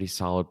 a pretty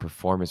solid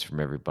performance from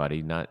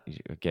everybody. Not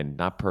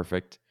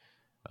perfect,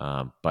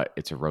 but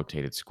it's a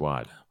rotated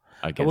squad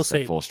I will against a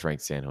say full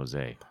strength San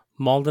Jose.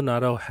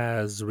 Maldonado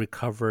has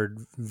recovered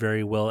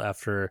very well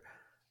after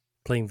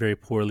playing very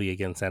poorly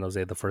against San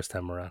Jose the first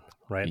time around,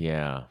 right?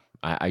 Yeah,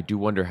 I do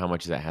wonder how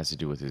much that has to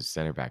do with his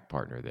center back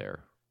partner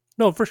there.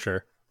 No, for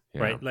sure,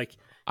 Yeah, right? Like,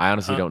 I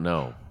honestly uh, don't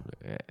know.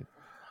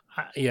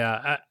 yeah,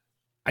 I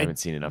I haven't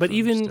seen enough but of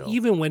him still.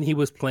 even when he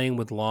was playing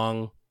with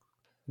Long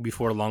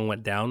before Long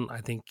went down,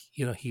 I think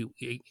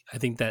I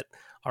think that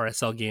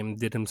RSL game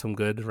did him some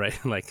good, right?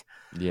 Like,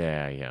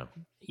 Yeah, yeah.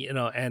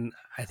 and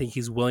I think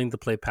he's willing to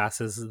play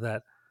passes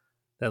that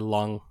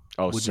Long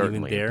Oh, wouldn't even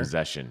certainly in dare,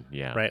 possession.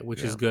 Yeah, right?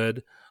 Which is yeah.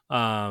 good.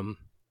 Um,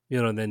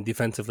 and then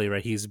defensively,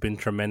 right? He's been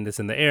tremendous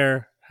in the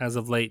air as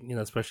of late,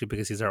 especially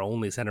because he's our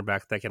only center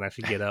back that can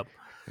actually get up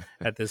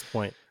at this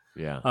point.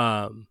 Yeah,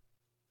 Um,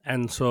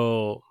 and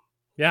so,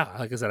 yeah,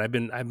 like I said, I've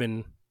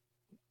been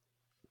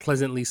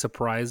pleasantly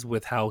surprised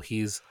with how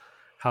he's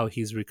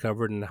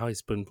recovered and how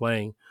he's been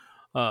playing.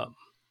 Um,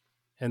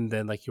 and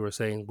then, like you were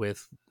saying,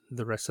 with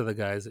the rest of the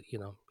guys,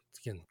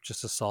 again,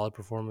 just a solid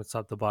performance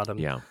top to bottom.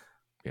 yeah,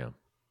 yeah.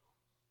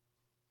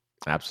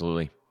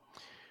 Absolutely.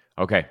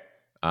 Okay.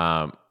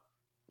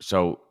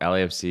 So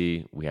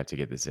LAFC, we have to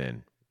get this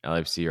in.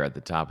 LAFC are at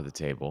the top of the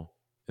table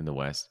in the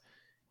West.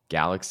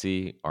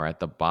 Galaxy are at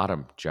the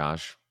bottom,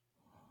 Josh.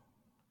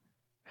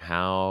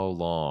 How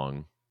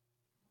long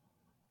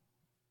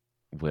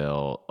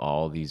will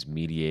all these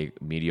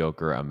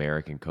mediocre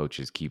American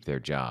coaches keep their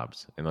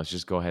jobs? And let's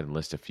just go ahead and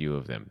list a few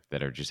of them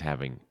that are just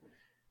having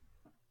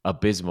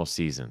abysmal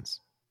seasons.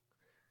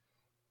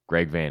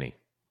 Greg Vanney,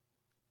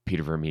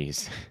 Peter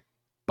Vermees,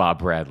 Bob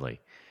Bradley,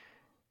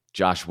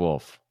 Josh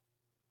Wolf.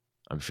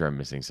 I'm sure I'm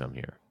missing some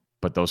here,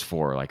 but those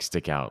four like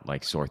stick out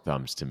like sore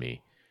thumbs to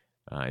me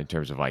in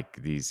terms of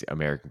like these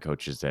American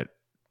coaches that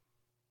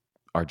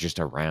are just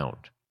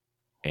around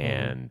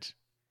and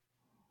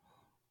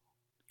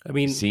I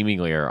mean,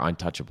 seemingly are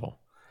untouchable.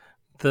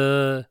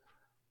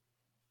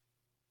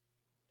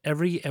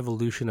 Every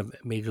evolution of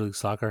Major League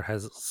Soccer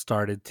has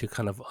started to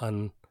kind of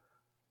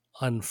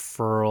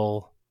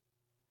unfurl,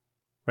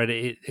 right?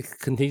 It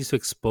continues to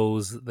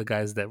expose the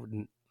guys that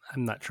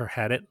I'm not sure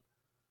had it,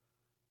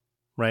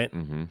 right?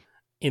 Mm-hmm.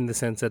 In the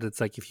sense that it's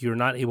like if you're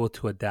not able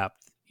to adapt,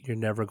 you're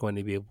never going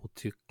to be able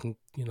to,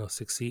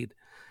 succeed.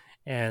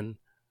 And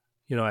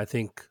I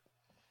think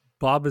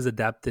Bob has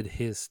adapted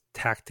his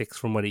tactics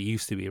from what it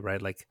used to be,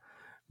 right? Like,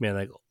 man,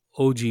 like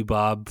OG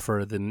Bob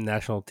for the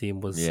national team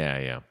was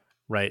Yeah.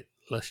 right.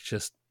 Let's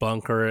just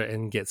bunker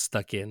and get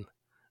stuck in,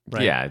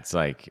 right? Yeah, it's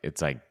like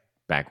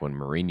back when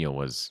Mourinho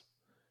was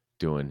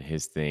doing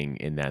his thing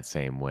in that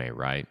same way,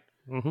 right?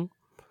 Mm-hmm.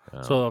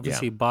 So Yeah.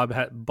 obviously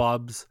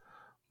Bob's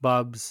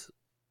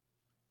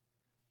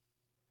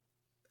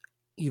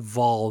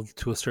evolved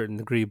to a certain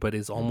degree, but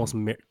is almost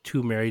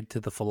too married to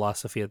the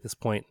philosophy at this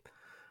point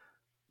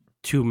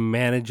to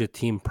manage a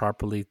team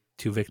properly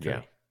to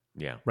victory.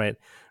 Yeah. Right.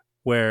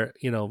 Where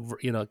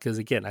because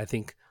again, I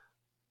think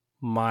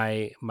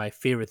my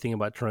favorite thing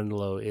about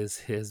Trundle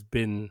has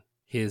been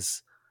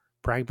his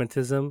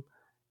pragmatism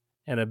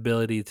and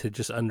ability to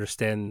just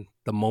understand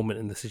the moment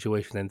in the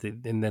situation and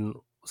then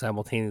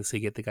simultaneously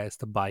get the guys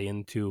to buy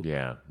into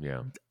Yeah.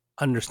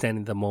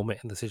 understanding the moment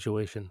in the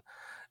situation,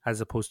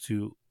 as opposed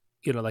to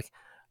like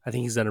I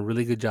think he's done a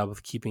really good job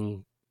of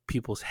keeping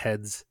people's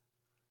heads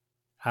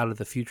out of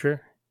the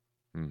future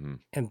Mm-hmm.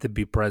 and to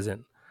be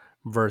present.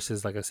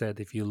 Versus, like I said,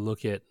 if you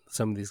look at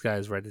some of these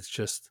guys, right, it's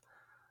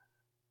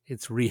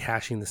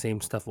rehashing the same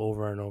stuff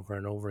over and over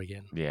and over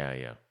again.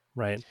 Yeah.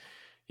 Right.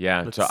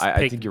 Yeah. So Let's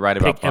I think you're right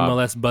about pick Bob.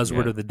 MLS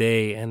buzzword Yeah. of the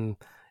day, and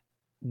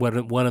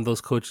one of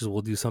those coaches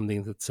will do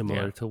something that's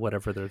similar Yeah. to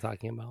whatever they're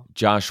talking about.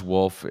 Josh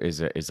Wolf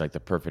is like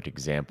the perfect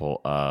example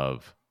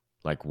of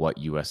like what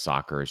U.S.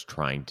 soccer is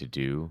trying to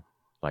do,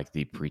 like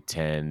the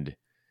pretend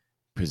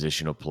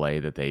positional play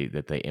that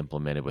they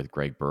implemented with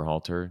Greg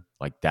Berhalter.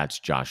 Like that's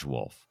Josh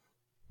Wolf,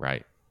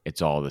 right?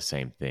 It's all the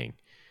same thing.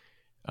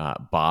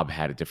 Bob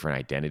had a different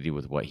identity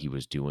with what he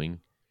was doing.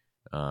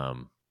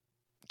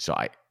 So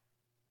I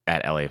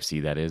at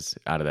LAFC, that is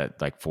out of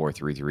that like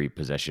 4-3-3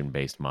 possession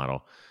based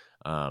model.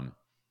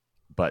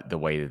 But the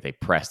way that they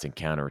pressed and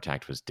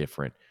counterattacked was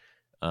different.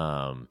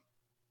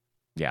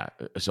 Yeah.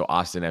 So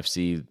Austin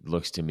FC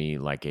looks to me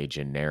like a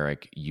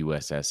generic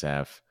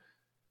USSF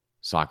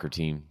soccer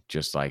team,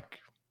 just like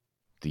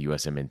the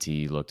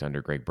USMNT looked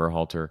under Greg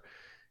Berhalter.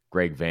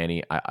 Greg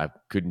Vanney, I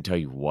couldn't tell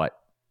you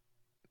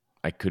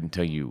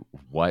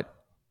what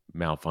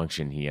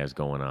malfunction he has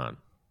going on.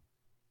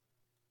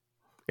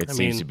 I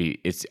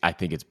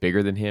think it's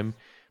bigger than him,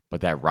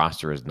 but that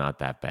roster is not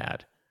that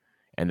bad.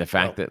 And the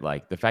fact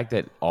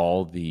that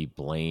all the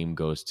blame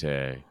goes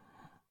to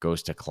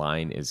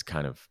Klein is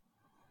kind of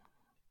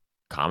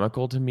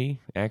comical to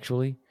me,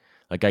 actually.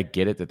 Like I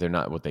get it that they're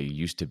not what they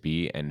used to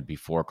be, and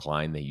before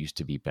Klein they used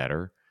to be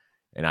better.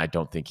 And I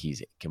don't think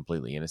he's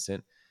completely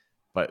innocent.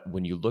 But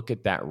when you look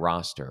at that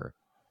roster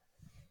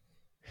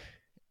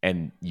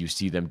and you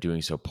see them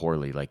doing so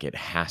poorly, like it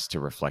has to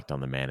reflect on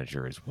the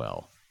manager as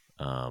well.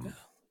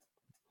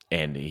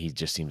 And he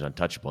just seems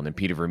untouchable. And then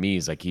Peter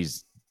Vermees, like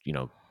he's,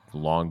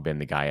 long been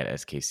the guy at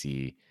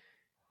SKC,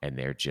 and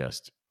they're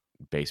just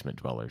basement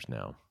dwellers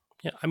now.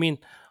 Yeah, I mean,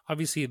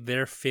 obviously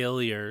their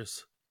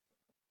failures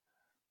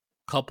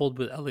coupled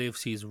with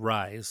LAFC's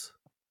rise,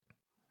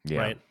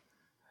 right,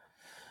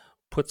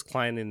 puts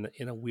Klein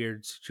in a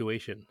weird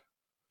situation,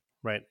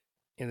 right?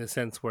 In the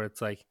sense where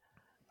it's like,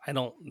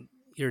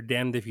 you're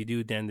damned if you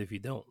do, damned if you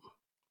don't,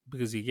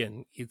 because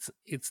again,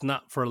 it's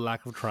not for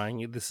lack of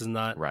trying. This is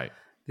not Right.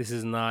 This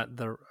is not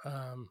the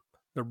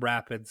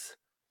Rapids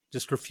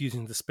just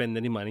refusing to spend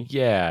any money.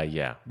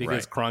 Yeah.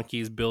 Because right.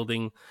 Kroenke is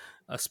building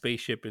a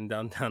spaceship in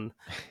downtown,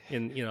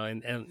 in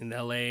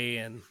LA,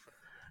 and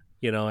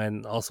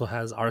and also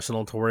has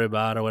Arsenal to worry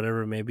about or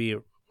whatever it may be.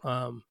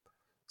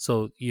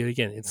 So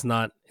again, it's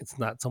not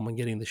someone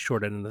getting the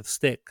short end of the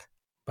stick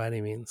by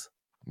any means.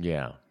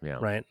 Yeah.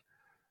 Right.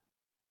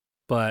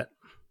 But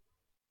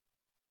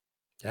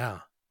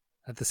yeah,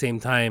 at the same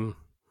time,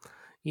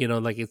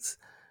 like it's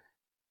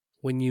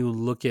when you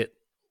look at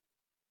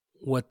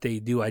what they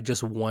do, I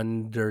just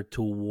wonder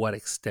to what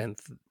extent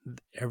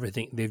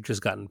everything they've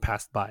just gotten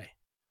passed by.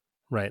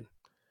 Right.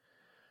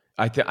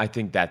 I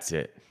think that's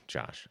it,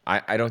 Josh.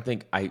 I don't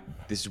think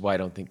this is why I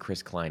don't think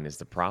Chris Klein is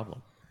the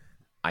problem.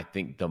 I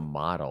think the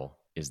model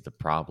is the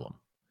problem.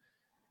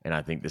 And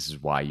I think this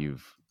is why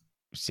you've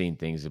seen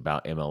things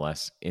about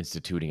MLS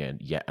instituting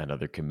yet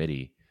another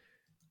committee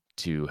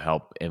to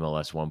help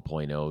MLS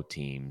 1.0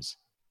 teams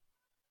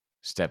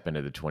step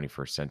into the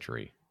 21st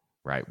century,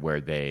 right?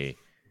 Where they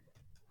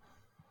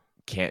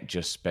can't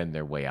just spend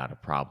their way out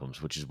of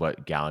problems, which is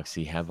what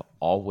Galaxy have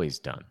always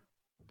done.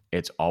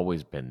 It's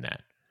always been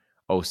that.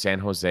 Oh, San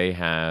Jose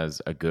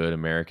has a good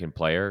American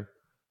player.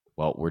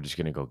 Well, we're just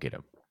gonna go get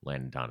him,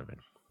 Landon Donovan,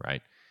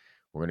 right?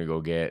 We're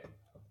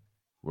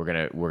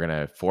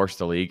gonna force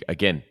the league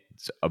again.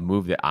 It's a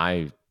move that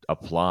I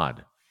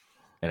applaud,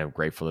 and I'm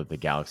grateful that the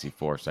Galaxy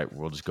forced. Like,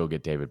 we'll just go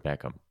get David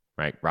Beckham,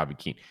 right? Robbie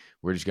Keane.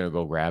 We're just gonna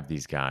go grab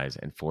these guys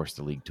and force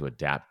the league to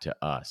adapt to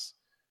us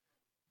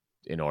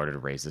in order to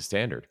raise the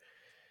standard.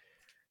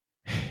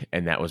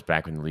 And that was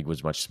back when the league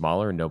was much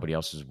smaller and nobody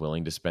else was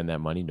willing to spend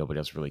that money. Nobody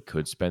else really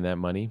could spend that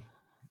money.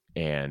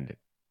 And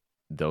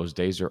those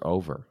days are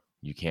over.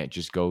 You can't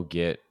just go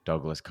get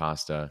Douglas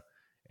Costa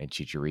and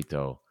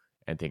Chicharito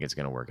and think it's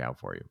going to work out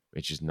for you.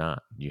 It's just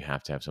not. You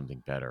have to have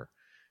something better.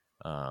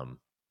 The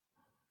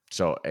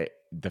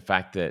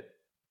fact that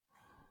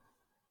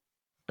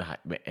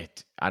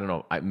I don't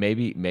know.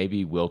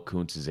 Maybe Will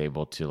Kuntz is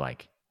able to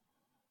like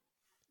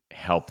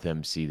help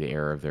them see the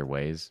error of their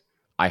ways.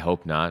 I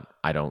hope not.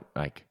 I don't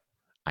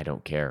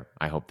care.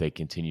 I hope they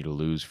continue to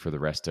lose for the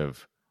rest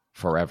of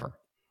forever.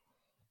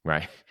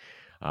 Right?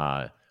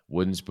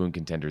 Wooden spoon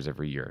contenders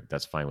every year.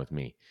 That's fine with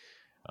me.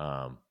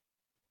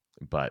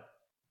 But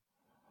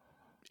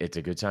it's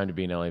a good time to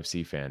be an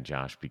LAFC fan,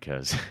 Josh,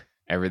 because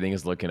everything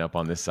is looking up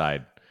on this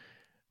side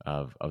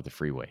of the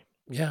freeway.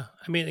 Yeah.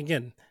 I mean,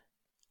 again,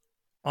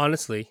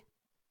 honestly,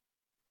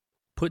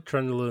 put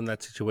Trundle in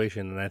that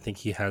situation, and I think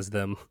he has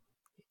them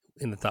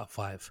in the top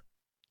 5.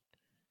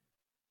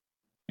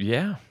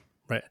 Yeah.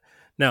 Right.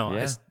 Now,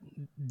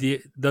 Yeah.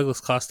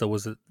 Douglas Costa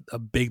was a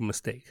big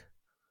mistake.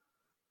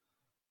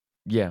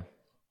 Yeah.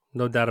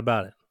 No doubt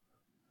about it.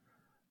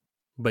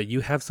 But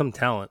you have some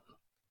talent.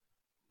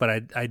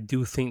 But I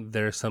do think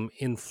there's some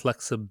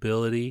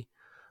inflexibility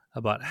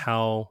about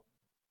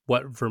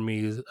what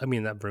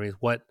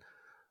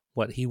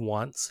he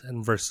wants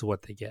and versus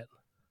what they get.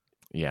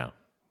 Yeah.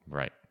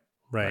 Right.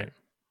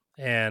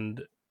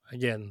 And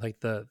again,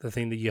 like the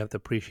thing that you have to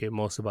appreciate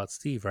most about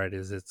Steve, right,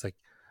 is it's like,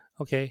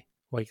 okay,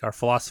 like our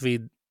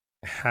philosophy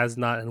has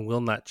not and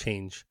will not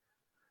change,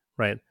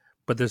 right?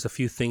 But there's a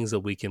few things that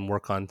we can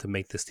work on to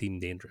make this team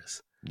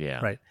dangerous.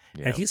 Yeah. Right.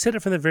 Yeah. And he said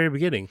it from the very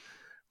beginning,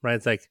 right?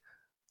 It's like,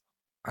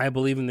 I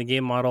believe in the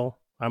game model.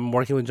 I'm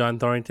working with John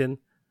Thornton.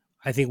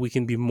 I think we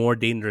can be more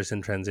dangerous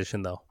in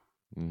transition, though.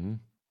 Mm-hmm.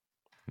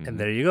 Mm-hmm. And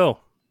there you go.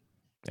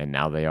 And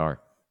now they are.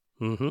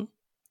 Mm-hmm.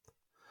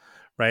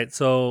 Right.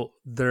 So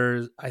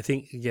I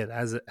think, again,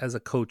 as a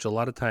coach, a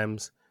lot of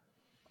times,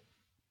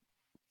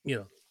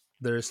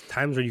 there's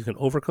times where you can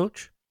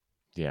overcoach.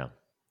 Yeah.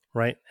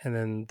 Right. And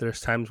then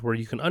there's times where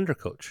you can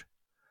undercoach.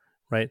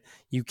 Right.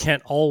 You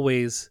can't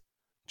always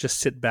just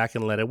sit back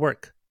and let it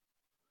work.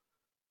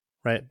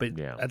 Right. But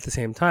at the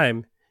same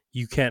time,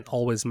 you can't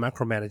always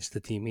micromanage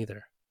the team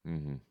either.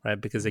 Mm-hmm. Right.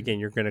 Because again,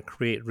 you're going to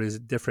create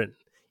different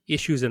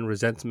issues and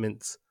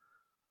resentments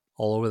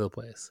all over the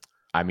place.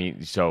 I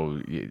mean,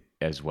 so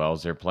as well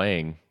as they're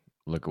playing,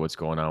 look at what's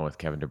going on with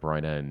Kevin De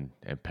Bruyne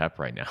and Pep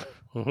right now.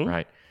 Mm-hmm.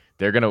 Right.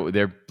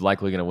 They're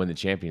likely gonna win the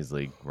Champions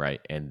League, right?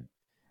 And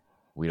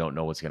we don't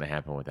know what's gonna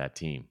happen with that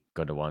team.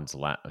 Gundogan's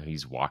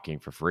he's walking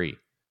for free,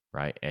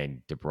 right?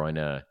 And De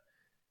Bruyne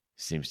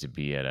seems to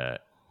be at a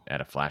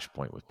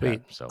flashpoint with Pep.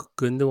 Wait, so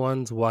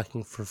Gundogan's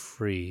walking for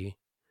free,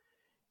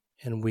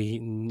 and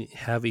we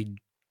have a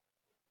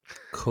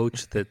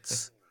coach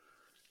that's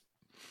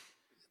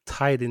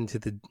tied into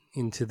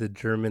the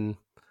German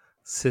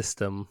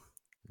system.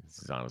 This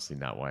is honestly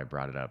not why I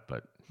brought it up,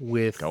 but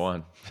go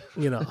on.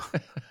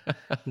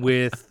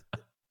 With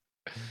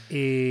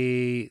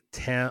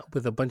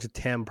a bunch of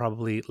TAM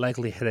probably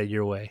likely headed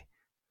your way.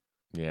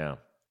 Yeah.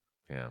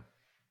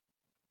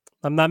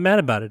 I'm not mad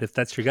about it if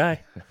that's your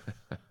guy.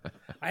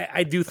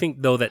 I do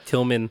think though that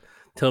Tillman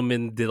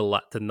did a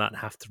lot to not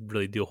have to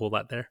really do a whole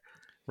lot there,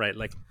 right?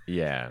 Like,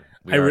 yeah,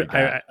 I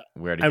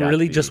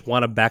really just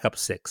want a backup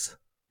 6.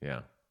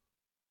 Yeah,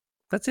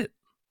 that's it.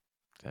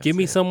 Give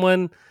me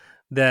someone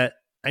that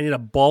I need a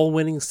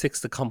ball-winning 6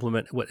 to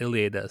complement what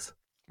Ilie does.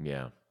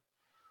 Yeah.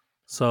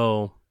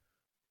 So,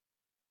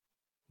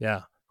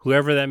 yeah,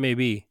 whoever that may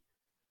be,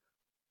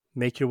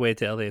 make your way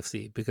to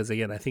LAFC, because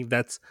again, I think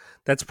that's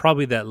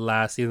probably that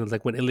last.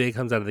 Like when Ilie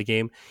comes out of the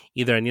game,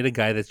 either I need a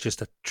guy that's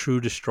just a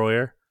true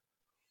destroyer,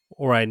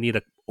 or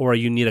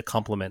you need a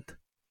complement.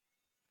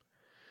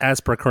 As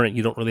per current,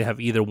 you don't really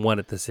have either one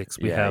at the 6.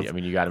 We have. I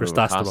mean, you got to move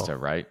Acosta,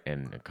 right?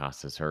 And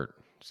Acosta's hurt,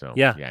 so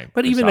yeah.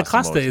 But even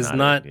Acosta is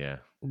not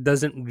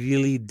doesn't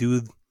really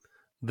do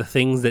the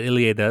things that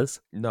Ilie does.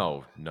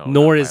 No.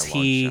 Nor is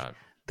he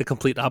the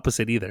complete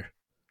opposite either.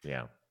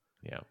 Yeah.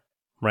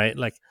 Right,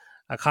 like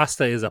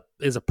Acosta is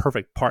a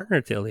perfect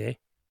partner to Ilie.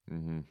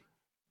 Mm-hmm.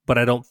 But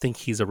I don't think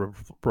he's a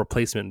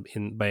replacement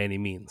by any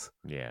means.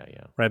 Yeah.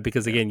 Right,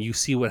 because again, you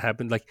see what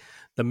happened. Like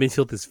the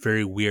midfield is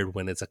very weird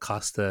when it's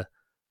Acosta,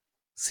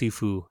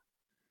 Sifu,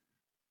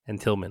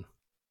 and Tillman.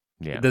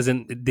 Yeah. It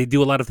doesn't. They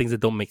do a lot of things that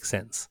don't make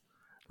sense,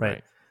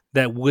 right?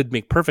 That would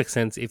make perfect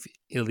sense if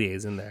Ilie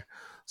is in there.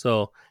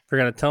 So if you're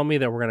gonna tell me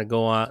that we're gonna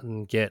go out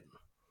and get,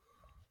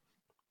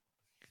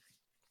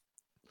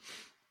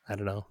 I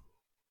don't know,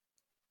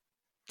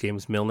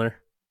 James Milner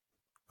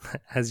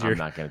as I'm your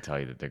not going to tell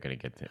you that they're going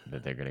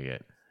to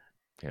get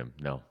him.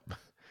 No.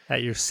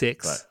 at your But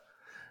 6,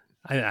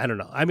 I don't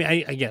know. I mean,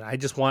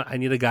 I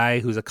need a guy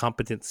who's a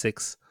competent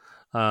 6.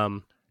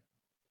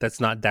 That's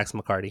not Dax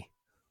McCarty.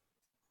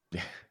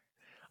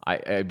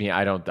 I mean,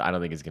 I don't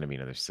think it's going to be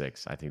another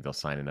 6. I think they'll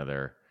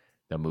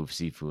move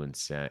Sifu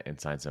and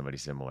sign somebody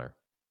similar.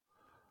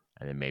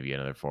 And then maybe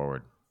another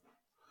forward.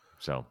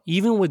 So,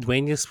 Even with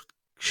Duenas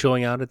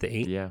showing out at the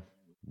 8,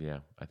 yeah,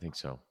 I think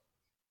so.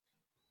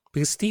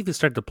 because Steve has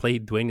started to play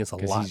Duenas a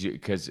lot.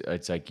 Because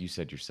it's like you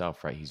said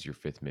yourself, right? He's your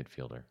 5th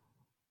midfielder.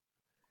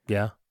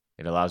 Yeah.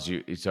 It allows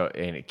you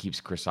and it keeps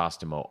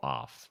Crisostomo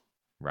off,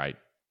 right?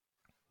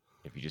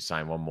 If you just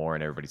sign one more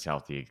and everybody's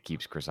healthy, it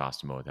keeps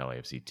Crisostomo with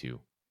LAFC too.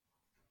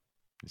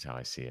 Is how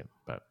I see it.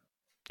 But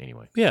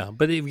anyway, Yeah,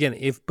 but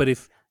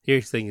if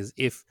here's the thing is,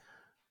 if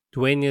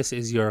Duenas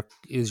is your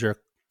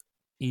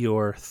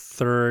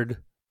third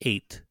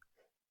 8,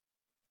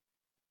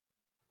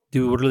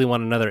 do we really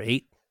want another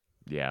 8?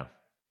 yeah,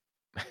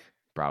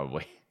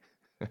 probably.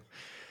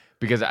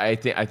 Because I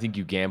think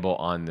you gamble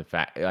on the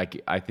fact,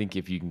 like, I think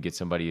if you can get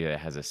somebody that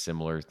has a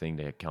similar thing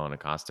to Kellen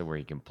Acosta where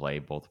he can play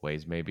both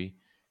ways, maybe,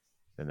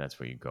 then that's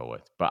what you go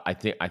with. But I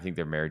think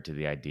they're married to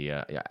the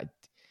idea. Yeah,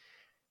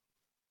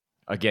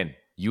 again,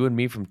 you and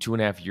me from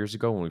 2.5 years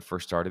ago when we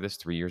first started this,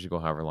 3 years ago,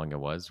 however long it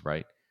was,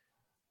 right?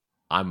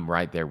 I'm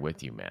right there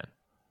with you, man.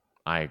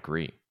 I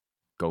agree.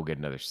 Go get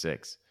another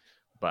 6.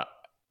 But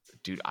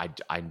dude,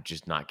 I'm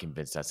just not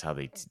convinced that's how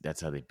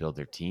they build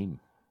their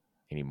team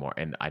anymore,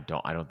 and I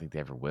don't think they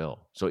ever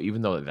will. So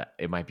even though that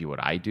it might be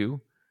what I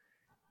do,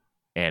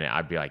 and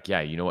I'd be like,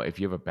 yeah, you know what? If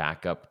you have a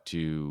backup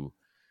to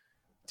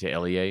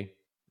Elie,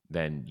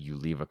 then you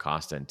leave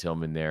Acosta and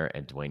Tillman there,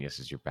 and Duenas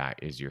is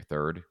your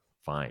third.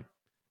 Fine.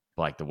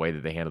 But like the way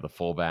that they handle the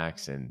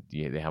fullbacks, and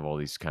they have all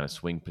these kind of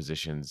swing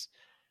positions,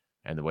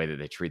 and the way that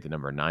they treat the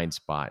number 9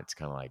 spot, it's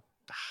kind of like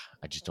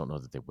I just don't know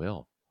that they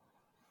will.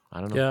 I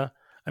don't know. Yeah.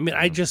 I mean,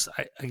 I can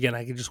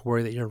just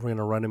worry that you're going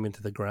to run him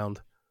into the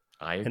ground.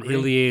 I And agree.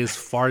 Ilie is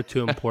far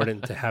too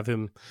important to have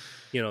him,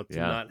 to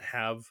Yeah. not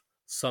have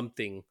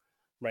something,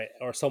 right?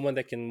 Or someone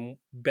that can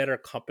better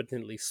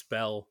competently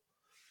spell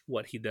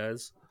what he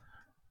does.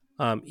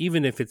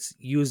 Even if it's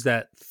use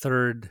that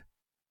third,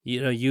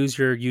 use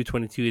your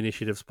U22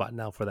 initiative spot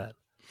now for that,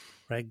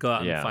 right? Go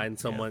out and Yeah. find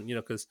someone,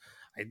 because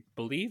I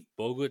believe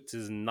Bogut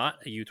is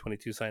not a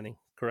U22 signing,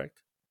 correct?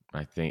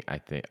 I think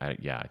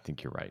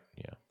you're right.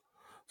 Yeah.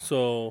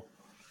 So,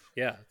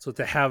 yeah. So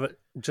to have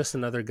just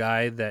another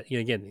guy that,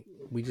 again,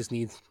 we just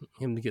need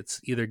him to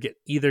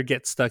either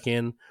get stuck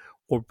in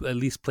or at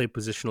least play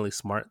positionally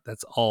smart.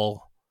 That's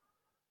all.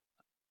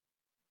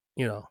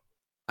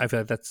 I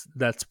feel like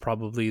that's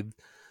probably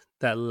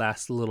that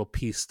last little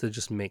piece to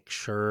just make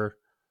sure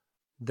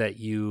that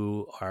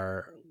you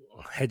are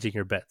hedging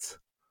your bets.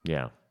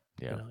 Yeah.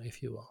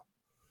 If you will.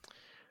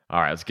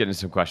 All right, let's get into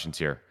some questions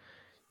here.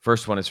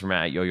 First one is from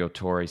at Yo-Yo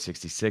Tori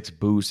 66.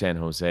 Boo San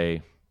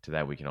Jose. To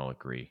that we can all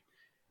agree.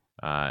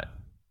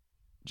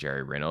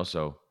 Jerry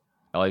Reynoso.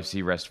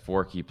 LAFC rest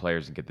 4 key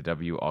players and get the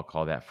W. I'll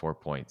call that 4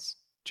 points.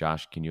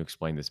 Josh, can you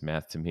explain this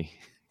math to me?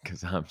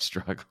 Because I'm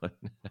struggling.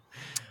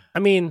 I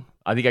mean,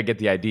 I think I get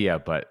the idea,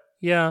 but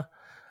yeah,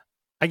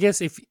 I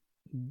guess if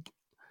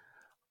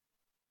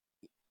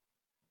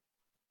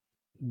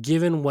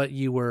given what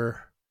you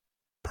were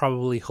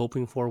probably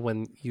hoping for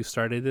when you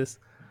started this,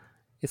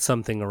 it's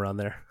something around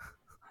there.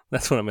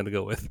 That's what I'm going to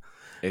go with.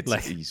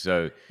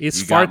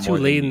 It's far too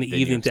late in the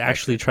evening to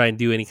actually try and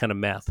do any kind of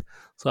math.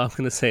 So I'm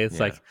going to say it's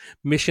like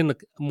mission,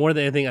 more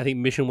than anything. I think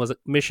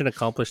mission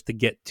accomplished to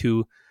get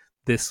to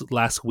this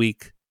last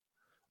week,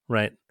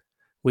 right?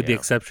 With the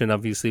exception,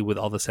 obviously, with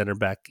all the center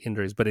back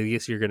injuries. But I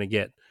guess you're going to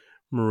get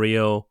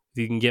Murillo.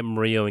 If you can get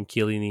Murillo and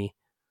Chiellini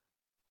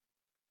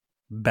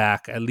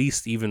back, at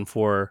least even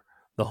for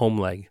the home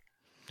leg,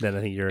 then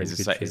I think you're in good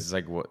shape. Is this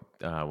like what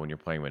when you're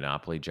playing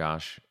Monopoly,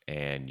 Josh,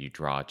 and you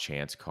draw a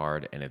chance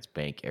card and it's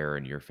bank error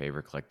in your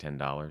favor, collect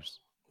 $10?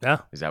 Yeah,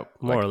 is that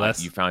more or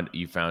less? You found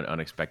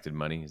unexpected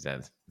money? Is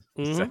that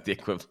the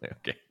equivalent?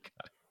 Okay,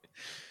 got it.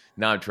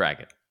 Now I'm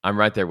tracking. I'm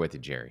right there with you,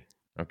 Jerry.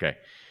 Okay,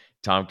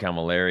 Tom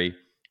Camilleri.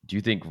 Do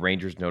you think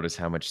Rangers notice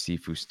how much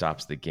Sifu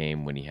stops the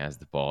game when he has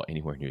the ball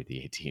anywhere near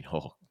the 18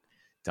 hole?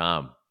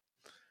 Tom,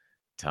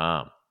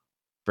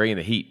 bringing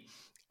the heat.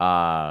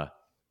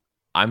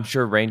 I'm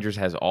sure Rangers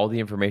has all the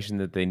information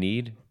that they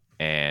need,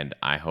 and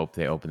I hope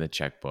they open the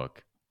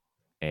checkbook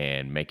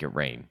and make it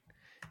rain.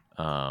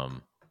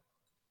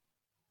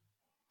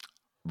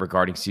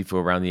 Regarding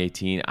Sifu around the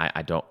 18,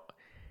 I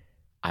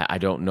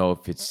don't know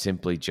if it's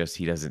simply just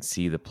he doesn't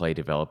see the play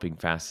developing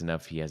fast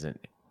enough. He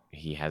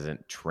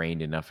hasn't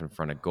trained enough in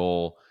front of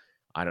goal.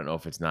 I don't know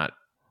if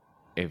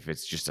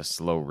it's just a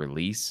slow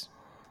release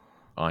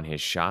on his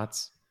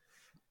shots,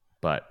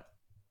 but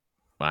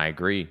I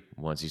agree.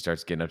 Once he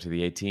starts getting up to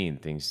the 18,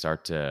 things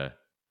start to.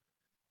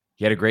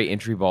 He had a great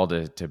entry ball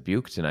to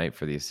Buke tonight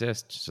for the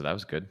assist, so that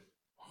was good.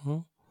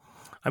 Mhm.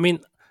 I mean,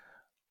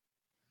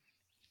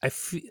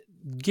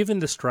 given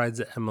the strides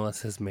that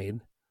MLS has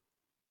made,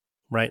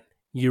 right?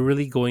 You're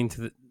really going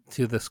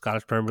to the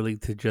Scottish Premier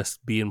League to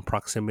just be in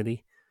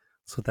proximity,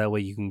 so that way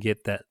you can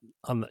get that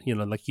on the,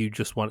 like you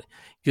just want,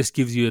 just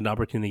gives you an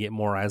opportunity to get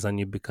more eyes on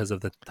you because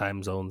of the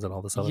time zones and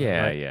all this other,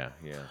 Yeah, right? yeah,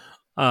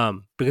 yeah.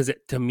 Because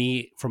to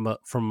me, from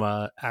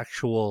a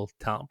actual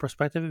talent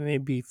perspective, it may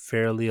be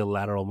fairly a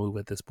lateral move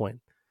at this point,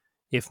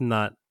 if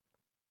not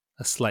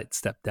a slight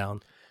step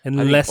down,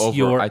 unless I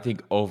you're,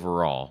 think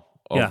overall,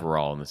 yeah,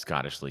 in the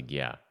Scottish league,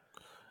 yeah.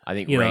 I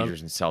think you know,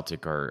 Rangers and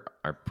Celtic are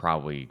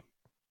probably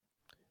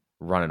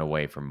running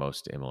away from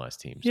most MLS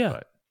teams, yeah.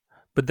 but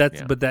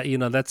yeah. But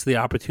that that's the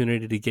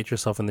opportunity to get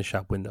yourself in the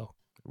shop window,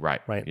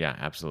 Right. right? Yeah,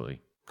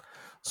 absolutely.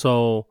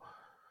 So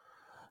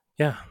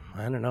yeah,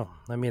 I don't know.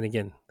 I mean,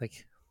 again,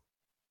 like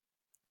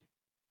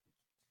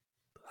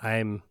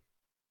I'm,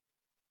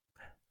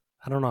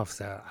 I don't know if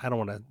I don't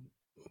want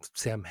to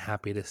say I'm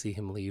happy to see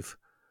him leave.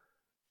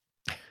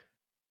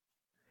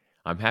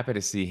 I'm happy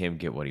to see him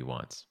get what he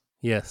wants.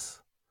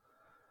 Yes,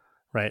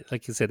 right.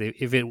 Like you said,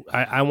 if it,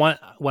 I want,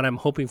 what I'm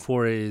hoping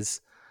for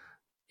is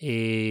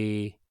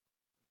a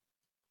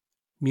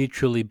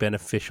mutually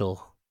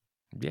beneficial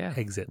Yeah.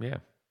 exit. Yeah.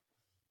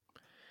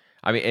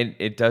 I mean, and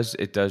it does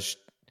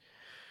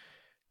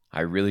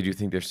I really do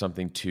think there's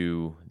something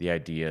to the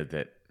idea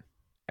that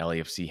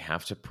LAFC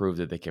have to prove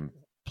that they can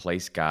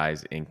place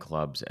guys in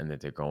clubs and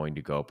that they're going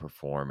to go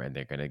perform and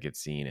they're going to get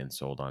seen and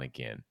sold on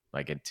again.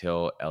 Like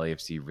until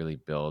LAFC really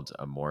builds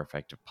a more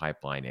effective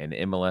pipeline and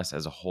MLS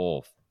as a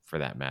whole, for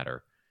that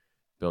matter,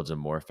 builds a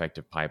more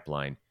effective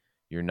pipeline,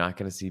 you're not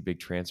going to see big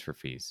transfer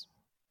fees.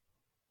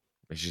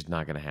 It's just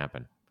not going to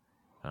happen.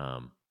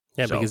 Um,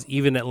 Yeah, so because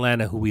even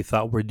Atlanta, who we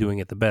thought were doing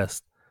it the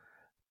best,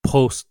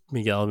 post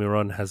Miguel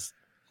Almiron has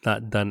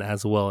not done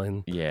as well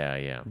in yeah,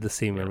 yeah, the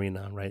same yeah.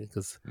 arena, right?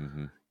 Because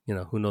hmm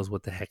who knows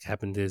what the heck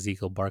happened to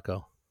Ezekiel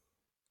Barco.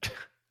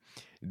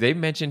 They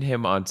mentioned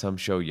him on some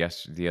show I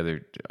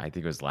think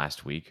it was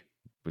last week.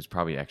 It was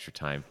probably extra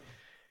time.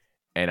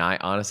 And I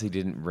honestly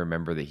didn't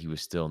remember that he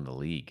was still in the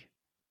league.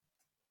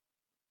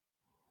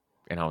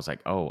 And I was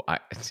like, oh,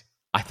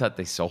 I thought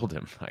they sold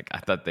him. Like I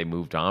thought they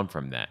moved on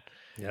from that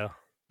Yeah.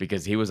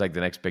 because he was like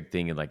the next big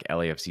thing in like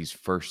LAFC's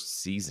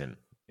first season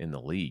in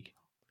the league.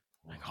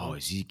 Like, oh,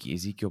 Mhm.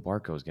 Ezekiel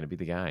Barco is going to be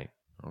the guy.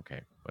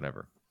 Okay,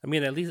 whatever. I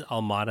mean, at least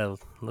Almada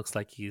looks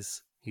like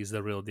he's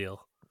the real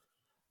deal,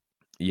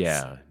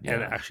 Yeah,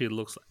 and yeah, actually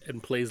looks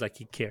and plays like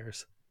he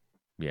cares.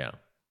 yeah.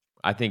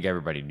 I think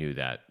everybody knew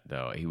that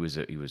though.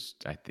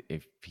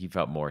 If he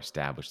felt more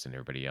established than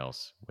everybody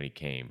else when he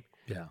came,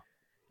 Yeah.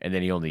 and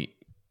then he only,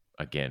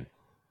 again,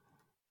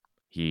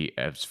 he,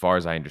 as far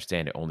as I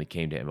understand it, only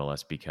came to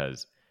MLS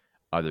because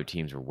other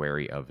teams were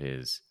wary of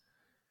his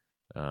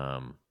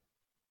um,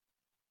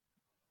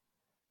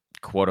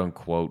 quote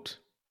unquote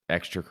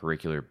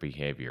extracurricular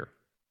behavior,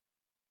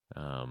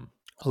 um,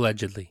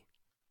 Allegedly.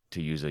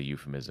 to use a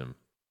euphemism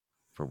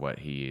for what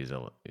he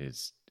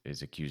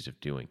is accused of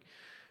doing.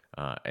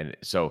 And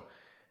so,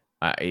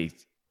 I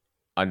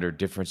under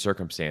different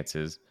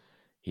circumstances,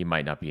 he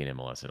might not be in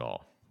MLS at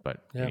all.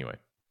 But Yeah. anyway,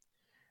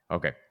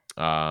 okay.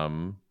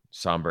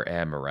 Somber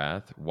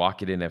Amarath,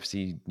 Walk It In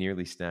FC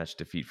nearly snatched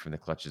defeat from the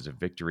clutches of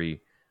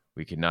victory.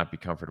 We could not be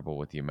comfortable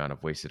with the amount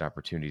of wasted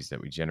opportunities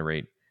that we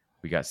generate.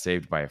 We got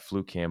saved by a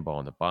fluke handball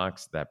in the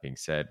box. That being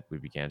said, we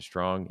began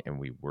strong and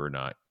we were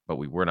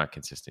not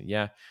consistent.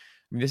 Yeah. I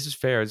mean, this is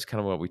fair. This is kind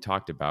of what we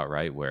talked about,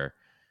 right? Where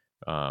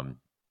um,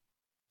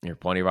 there are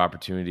plenty of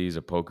opportunities.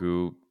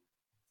 Opoku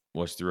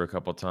was through a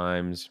couple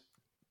times.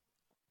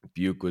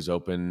 Buke was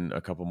open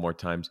a couple more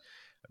times.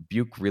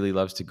 Buke really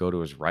loves to go to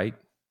his right.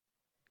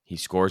 He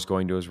scores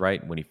going to his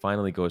right. When he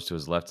finally goes to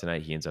his left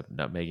tonight, he ends up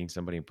nutmegging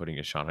somebody and putting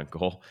a shot on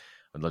goal.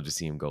 I'd love to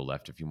see him go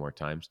left a few more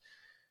times.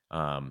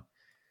 Um,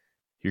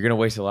 you're going to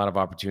waste a lot of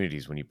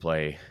opportunities when you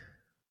play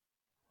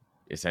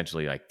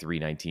essentially like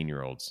 3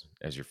 19-year-olds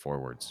as your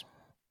forwards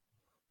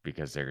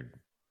because they're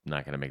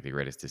not going to make the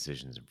greatest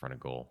decisions in front of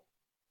goal.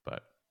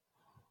 But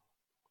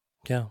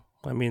Yeah.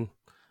 I mean,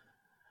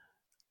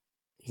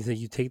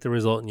 you take the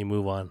result and you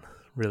move on.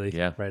 Really,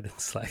 yeah, right?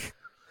 It's like,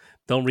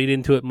 don't read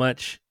into it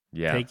much.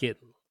 yeah, Take it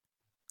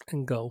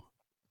and go.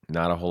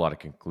 not a whole lot of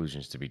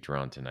conclusions to be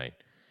drawn tonight.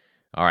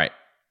 All right.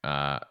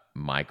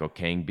 Michael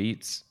Kang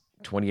beats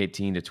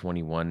 2018 to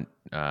 21.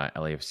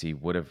 LAFC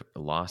would have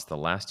lost the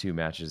last two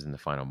matches in the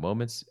final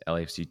moments.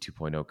 LAFC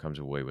 2.0 comes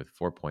away with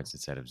 4 points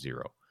instead of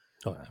 0.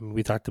 Oh, I mean,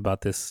 we talked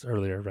about this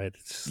earlier, right?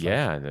 It's just like,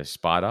 Yeah, they're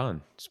spot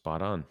on,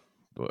 spot on.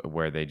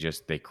 Where they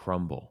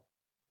crumble,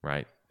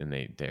 right? And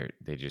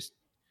they just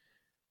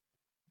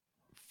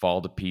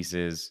fall to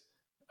pieces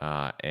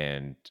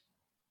and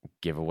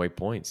give away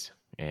points,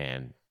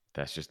 and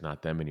that's just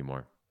not them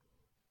anymore.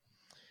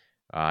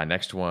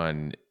 Next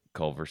one,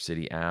 Culver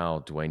City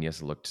Al.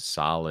 Duenas looked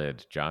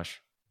solid.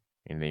 Josh,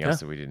 anything yeah, else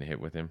that we didn't hit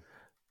with him?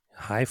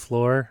 high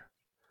floor,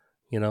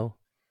 you know,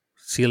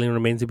 ceiling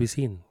remains to be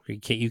seen.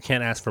 You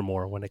can't ask for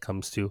more when it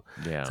comes to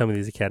Yeah. some of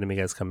these academy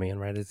guys coming in,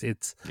 right?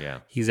 It's Yeah.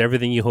 he's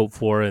everything you hope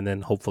for, and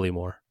then hopefully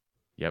more.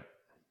 Yep.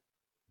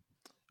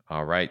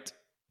 All right.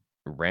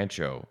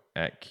 Rancho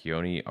at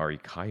Keone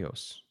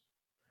Aricayos.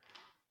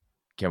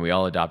 Can we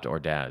all adopt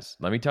Ordaz?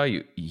 Let me tell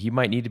you, he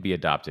might need to be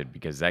adopted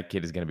because that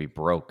kid is going to be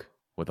broke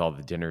with all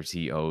the dinners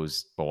he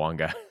owes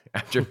Bawanga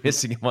after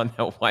missing him on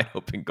that wide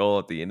open goal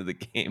at the end of the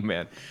game,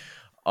 man.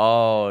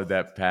 Oh,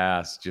 that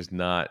pass, just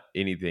not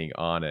anything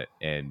on it.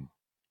 And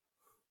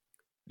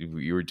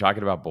you were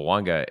talking about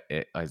Bawanga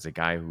as a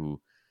guy who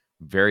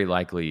very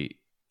likely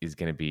is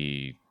going to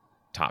be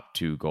top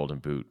 2 Golden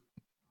Boot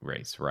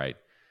race, right?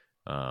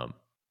 Um,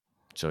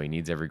 so he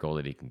needs every goal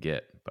that he can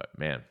get. But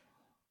man,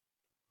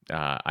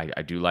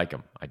 I do like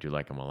him. I do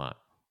like him a lot.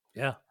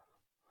 Yeah.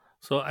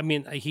 So I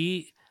mean,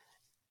 he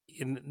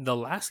in the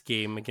last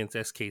game against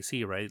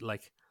SKC, right?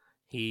 Like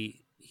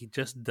he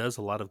just does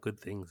a lot of good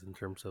things in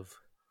terms of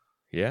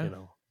Yeah, you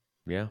know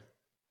yeah,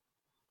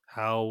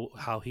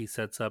 how he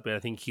sets up. And I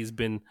think he's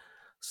been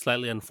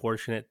slightly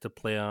unfortunate to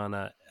play on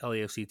a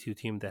LAFC 2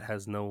 team that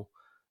has no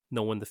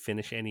one to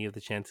finish any of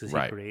the chances he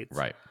right, creates.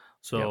 right. Yep,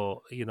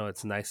 So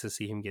it's nice to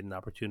see him get an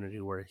opportunity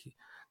where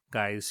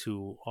guys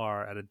who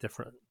are at a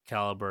different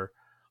caliber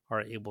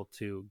are able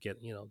to get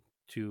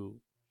to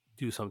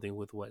do something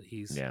with what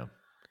he's yeah.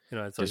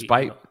 and so he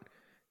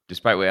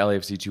Despite what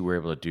LAFC2 were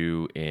able to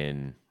do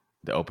in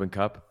the Open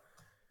Cup,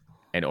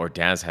 and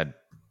Ordaz had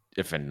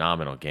a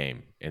phenomenal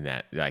game in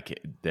that. Like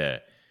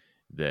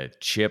the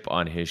chip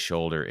on his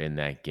shoulder in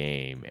that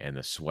game and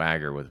the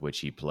swagger with which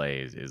he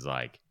plays is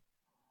like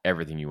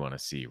everything you want to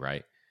see,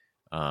 right?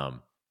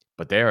 Um,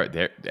 but the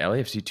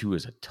LAFC2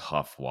 is a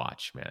tough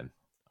watch, man.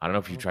 I don't know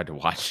if you tried to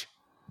watch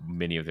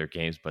many of their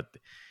games, but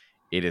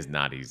it is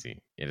not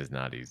easy. It is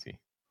not easy.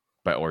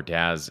 But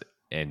Ordaz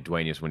and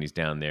Duenas, when he's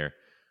down there,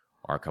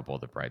 are a couple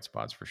of the bright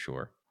spots for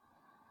sure.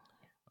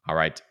 All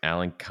right,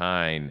 Alan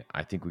Kine.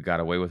 I think we got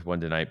away with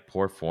one tonight.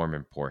 Poor form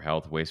and poor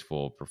health,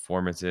 wasteful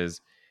performances,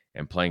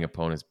 and playing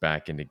opponents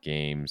back into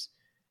games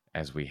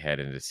as we head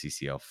into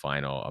CCL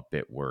final. A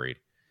bit worried.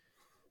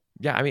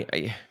 Yeah, I mean,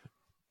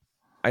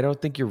 I don't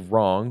think you're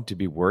wrong to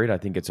be worried. I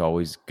think it's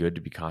always good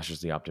to be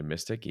cautiously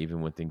optimistic,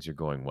 even when things are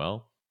going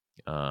well.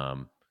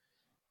 Um,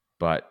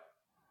 but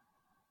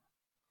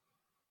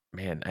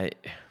man,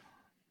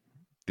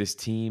 this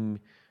team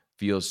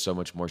feels so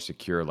much more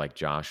secure, like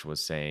Josh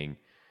was saying.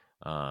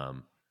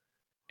 Um,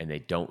 and they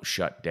don't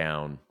shut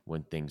down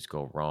when things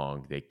go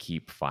wrong. They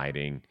keep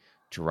fighting.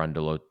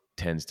 Gerundolo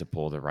tends to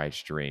pull the right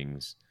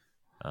strings,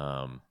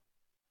 um,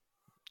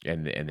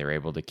 and they're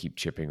able to keep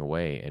chipping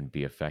away and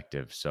be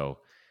effective. So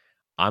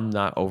I'm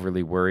not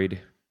overly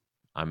worried.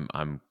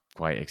 I'm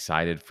quite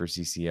excited for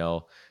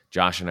CCL.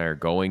 Josh and I are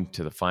going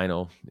to the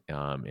final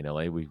in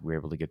LA. We were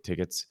able to get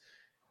tickets,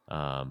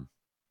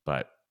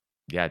 but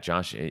yeah,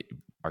 Josh,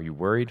 are you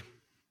worried?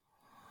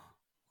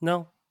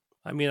 no.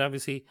 I mean,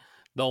 obviously,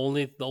 the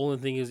only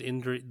thing is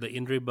the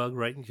injury bug,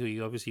 right? So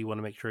you obviously want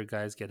to make sure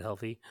guys get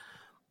healthy,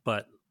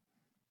 but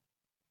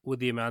with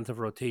the amount of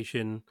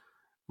rotation,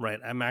 right?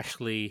 I'm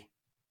actually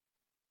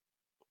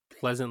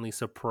pleasantly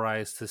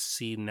surprised to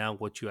see now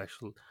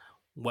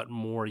what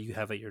more you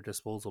have at your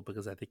disposal,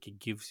 because I think it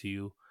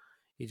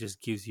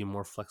just gives you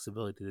more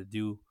flexibility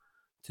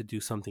to do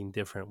something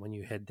different when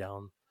you head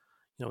down,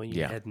 when you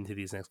Yeah, head into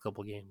these next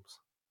couple games.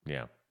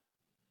 yeah,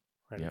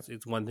 Right? yeah,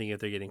 It's one thing if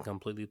they're getting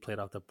completely played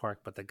off the park,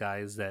 but the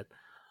guys that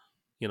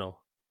you know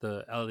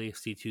the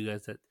LAFC 2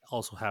 guys that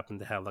also happen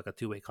to have like a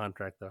 2-way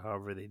contract, or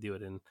however they do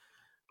it in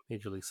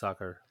Major League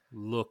Soccer,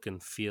 look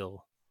and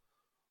feel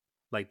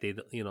like they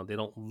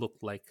don't look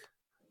like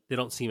they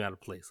don't seem out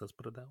of place. Let's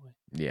put it that way.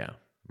 yeah.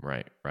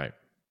 Right, right.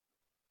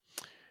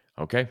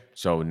 Okay,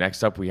 so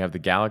next up we have the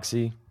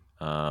Galaxy.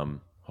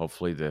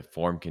 Hopefully the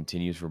form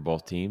continues for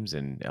both teams,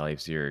 and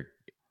LAFC are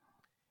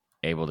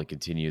able to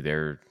continue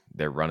their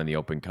run in the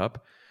Open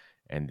Cup,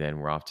 and then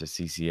we're off to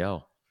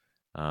CCL.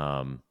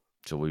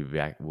 So we'll be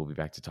back. We'll be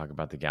back to talk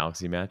about the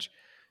Galaxy match.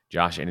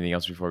 Josh, anything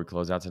else before we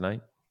close out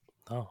tonight?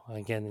 Oh,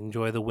 again,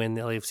 enjoy the win,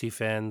 LAFC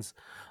fans.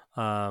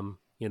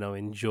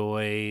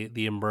 Enjoy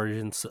the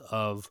emergence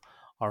of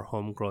our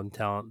homegrown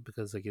talent,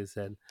 because, like I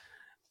said,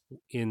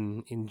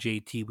 in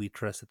JT we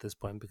trust at this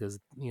point, because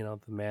the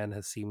man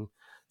has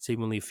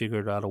seemingly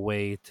figured out a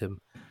way to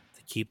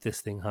keep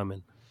this thing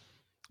humming.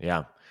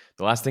 Yeah.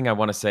 The last thing I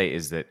want to say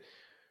is that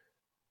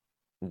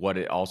what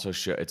it also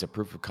shows, it's a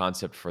proof of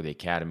concept for the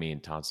academy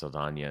and Todd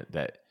Saldana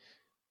that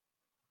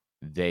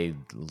they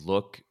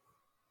look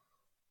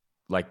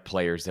like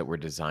players that were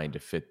designed to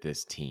fit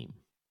this team,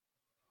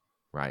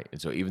 right?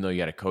 And so even though you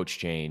had a coach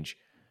change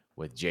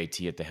with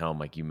JT at the helm,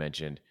 like you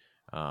mentioned,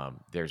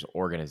 there's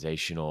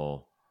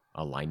organizational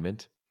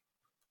alignment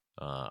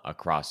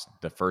across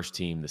the first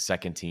team, the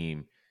second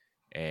team,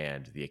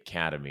 and the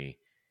academy.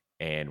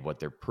 And what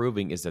they're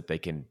proving is that they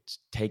can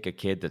take a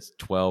kid that's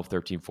 12,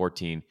 13,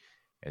 14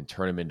 and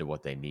turn him into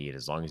what they need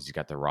as long as he's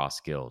got the raw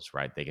skills,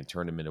 right? They can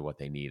turn him into what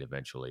they need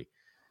eventually.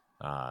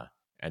 Uh,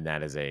 and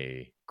that is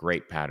a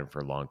great pattern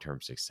for long term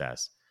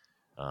success.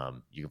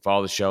 You can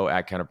follow the show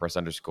at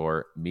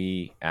counterpress_,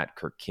 me at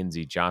Kirk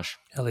Kinsey, Josh.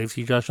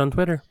 LAFC Josh on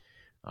Twitter.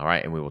 All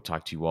right, and we will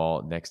talk to you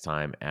all next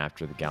time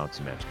after the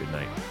Galaxy match. Good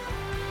night.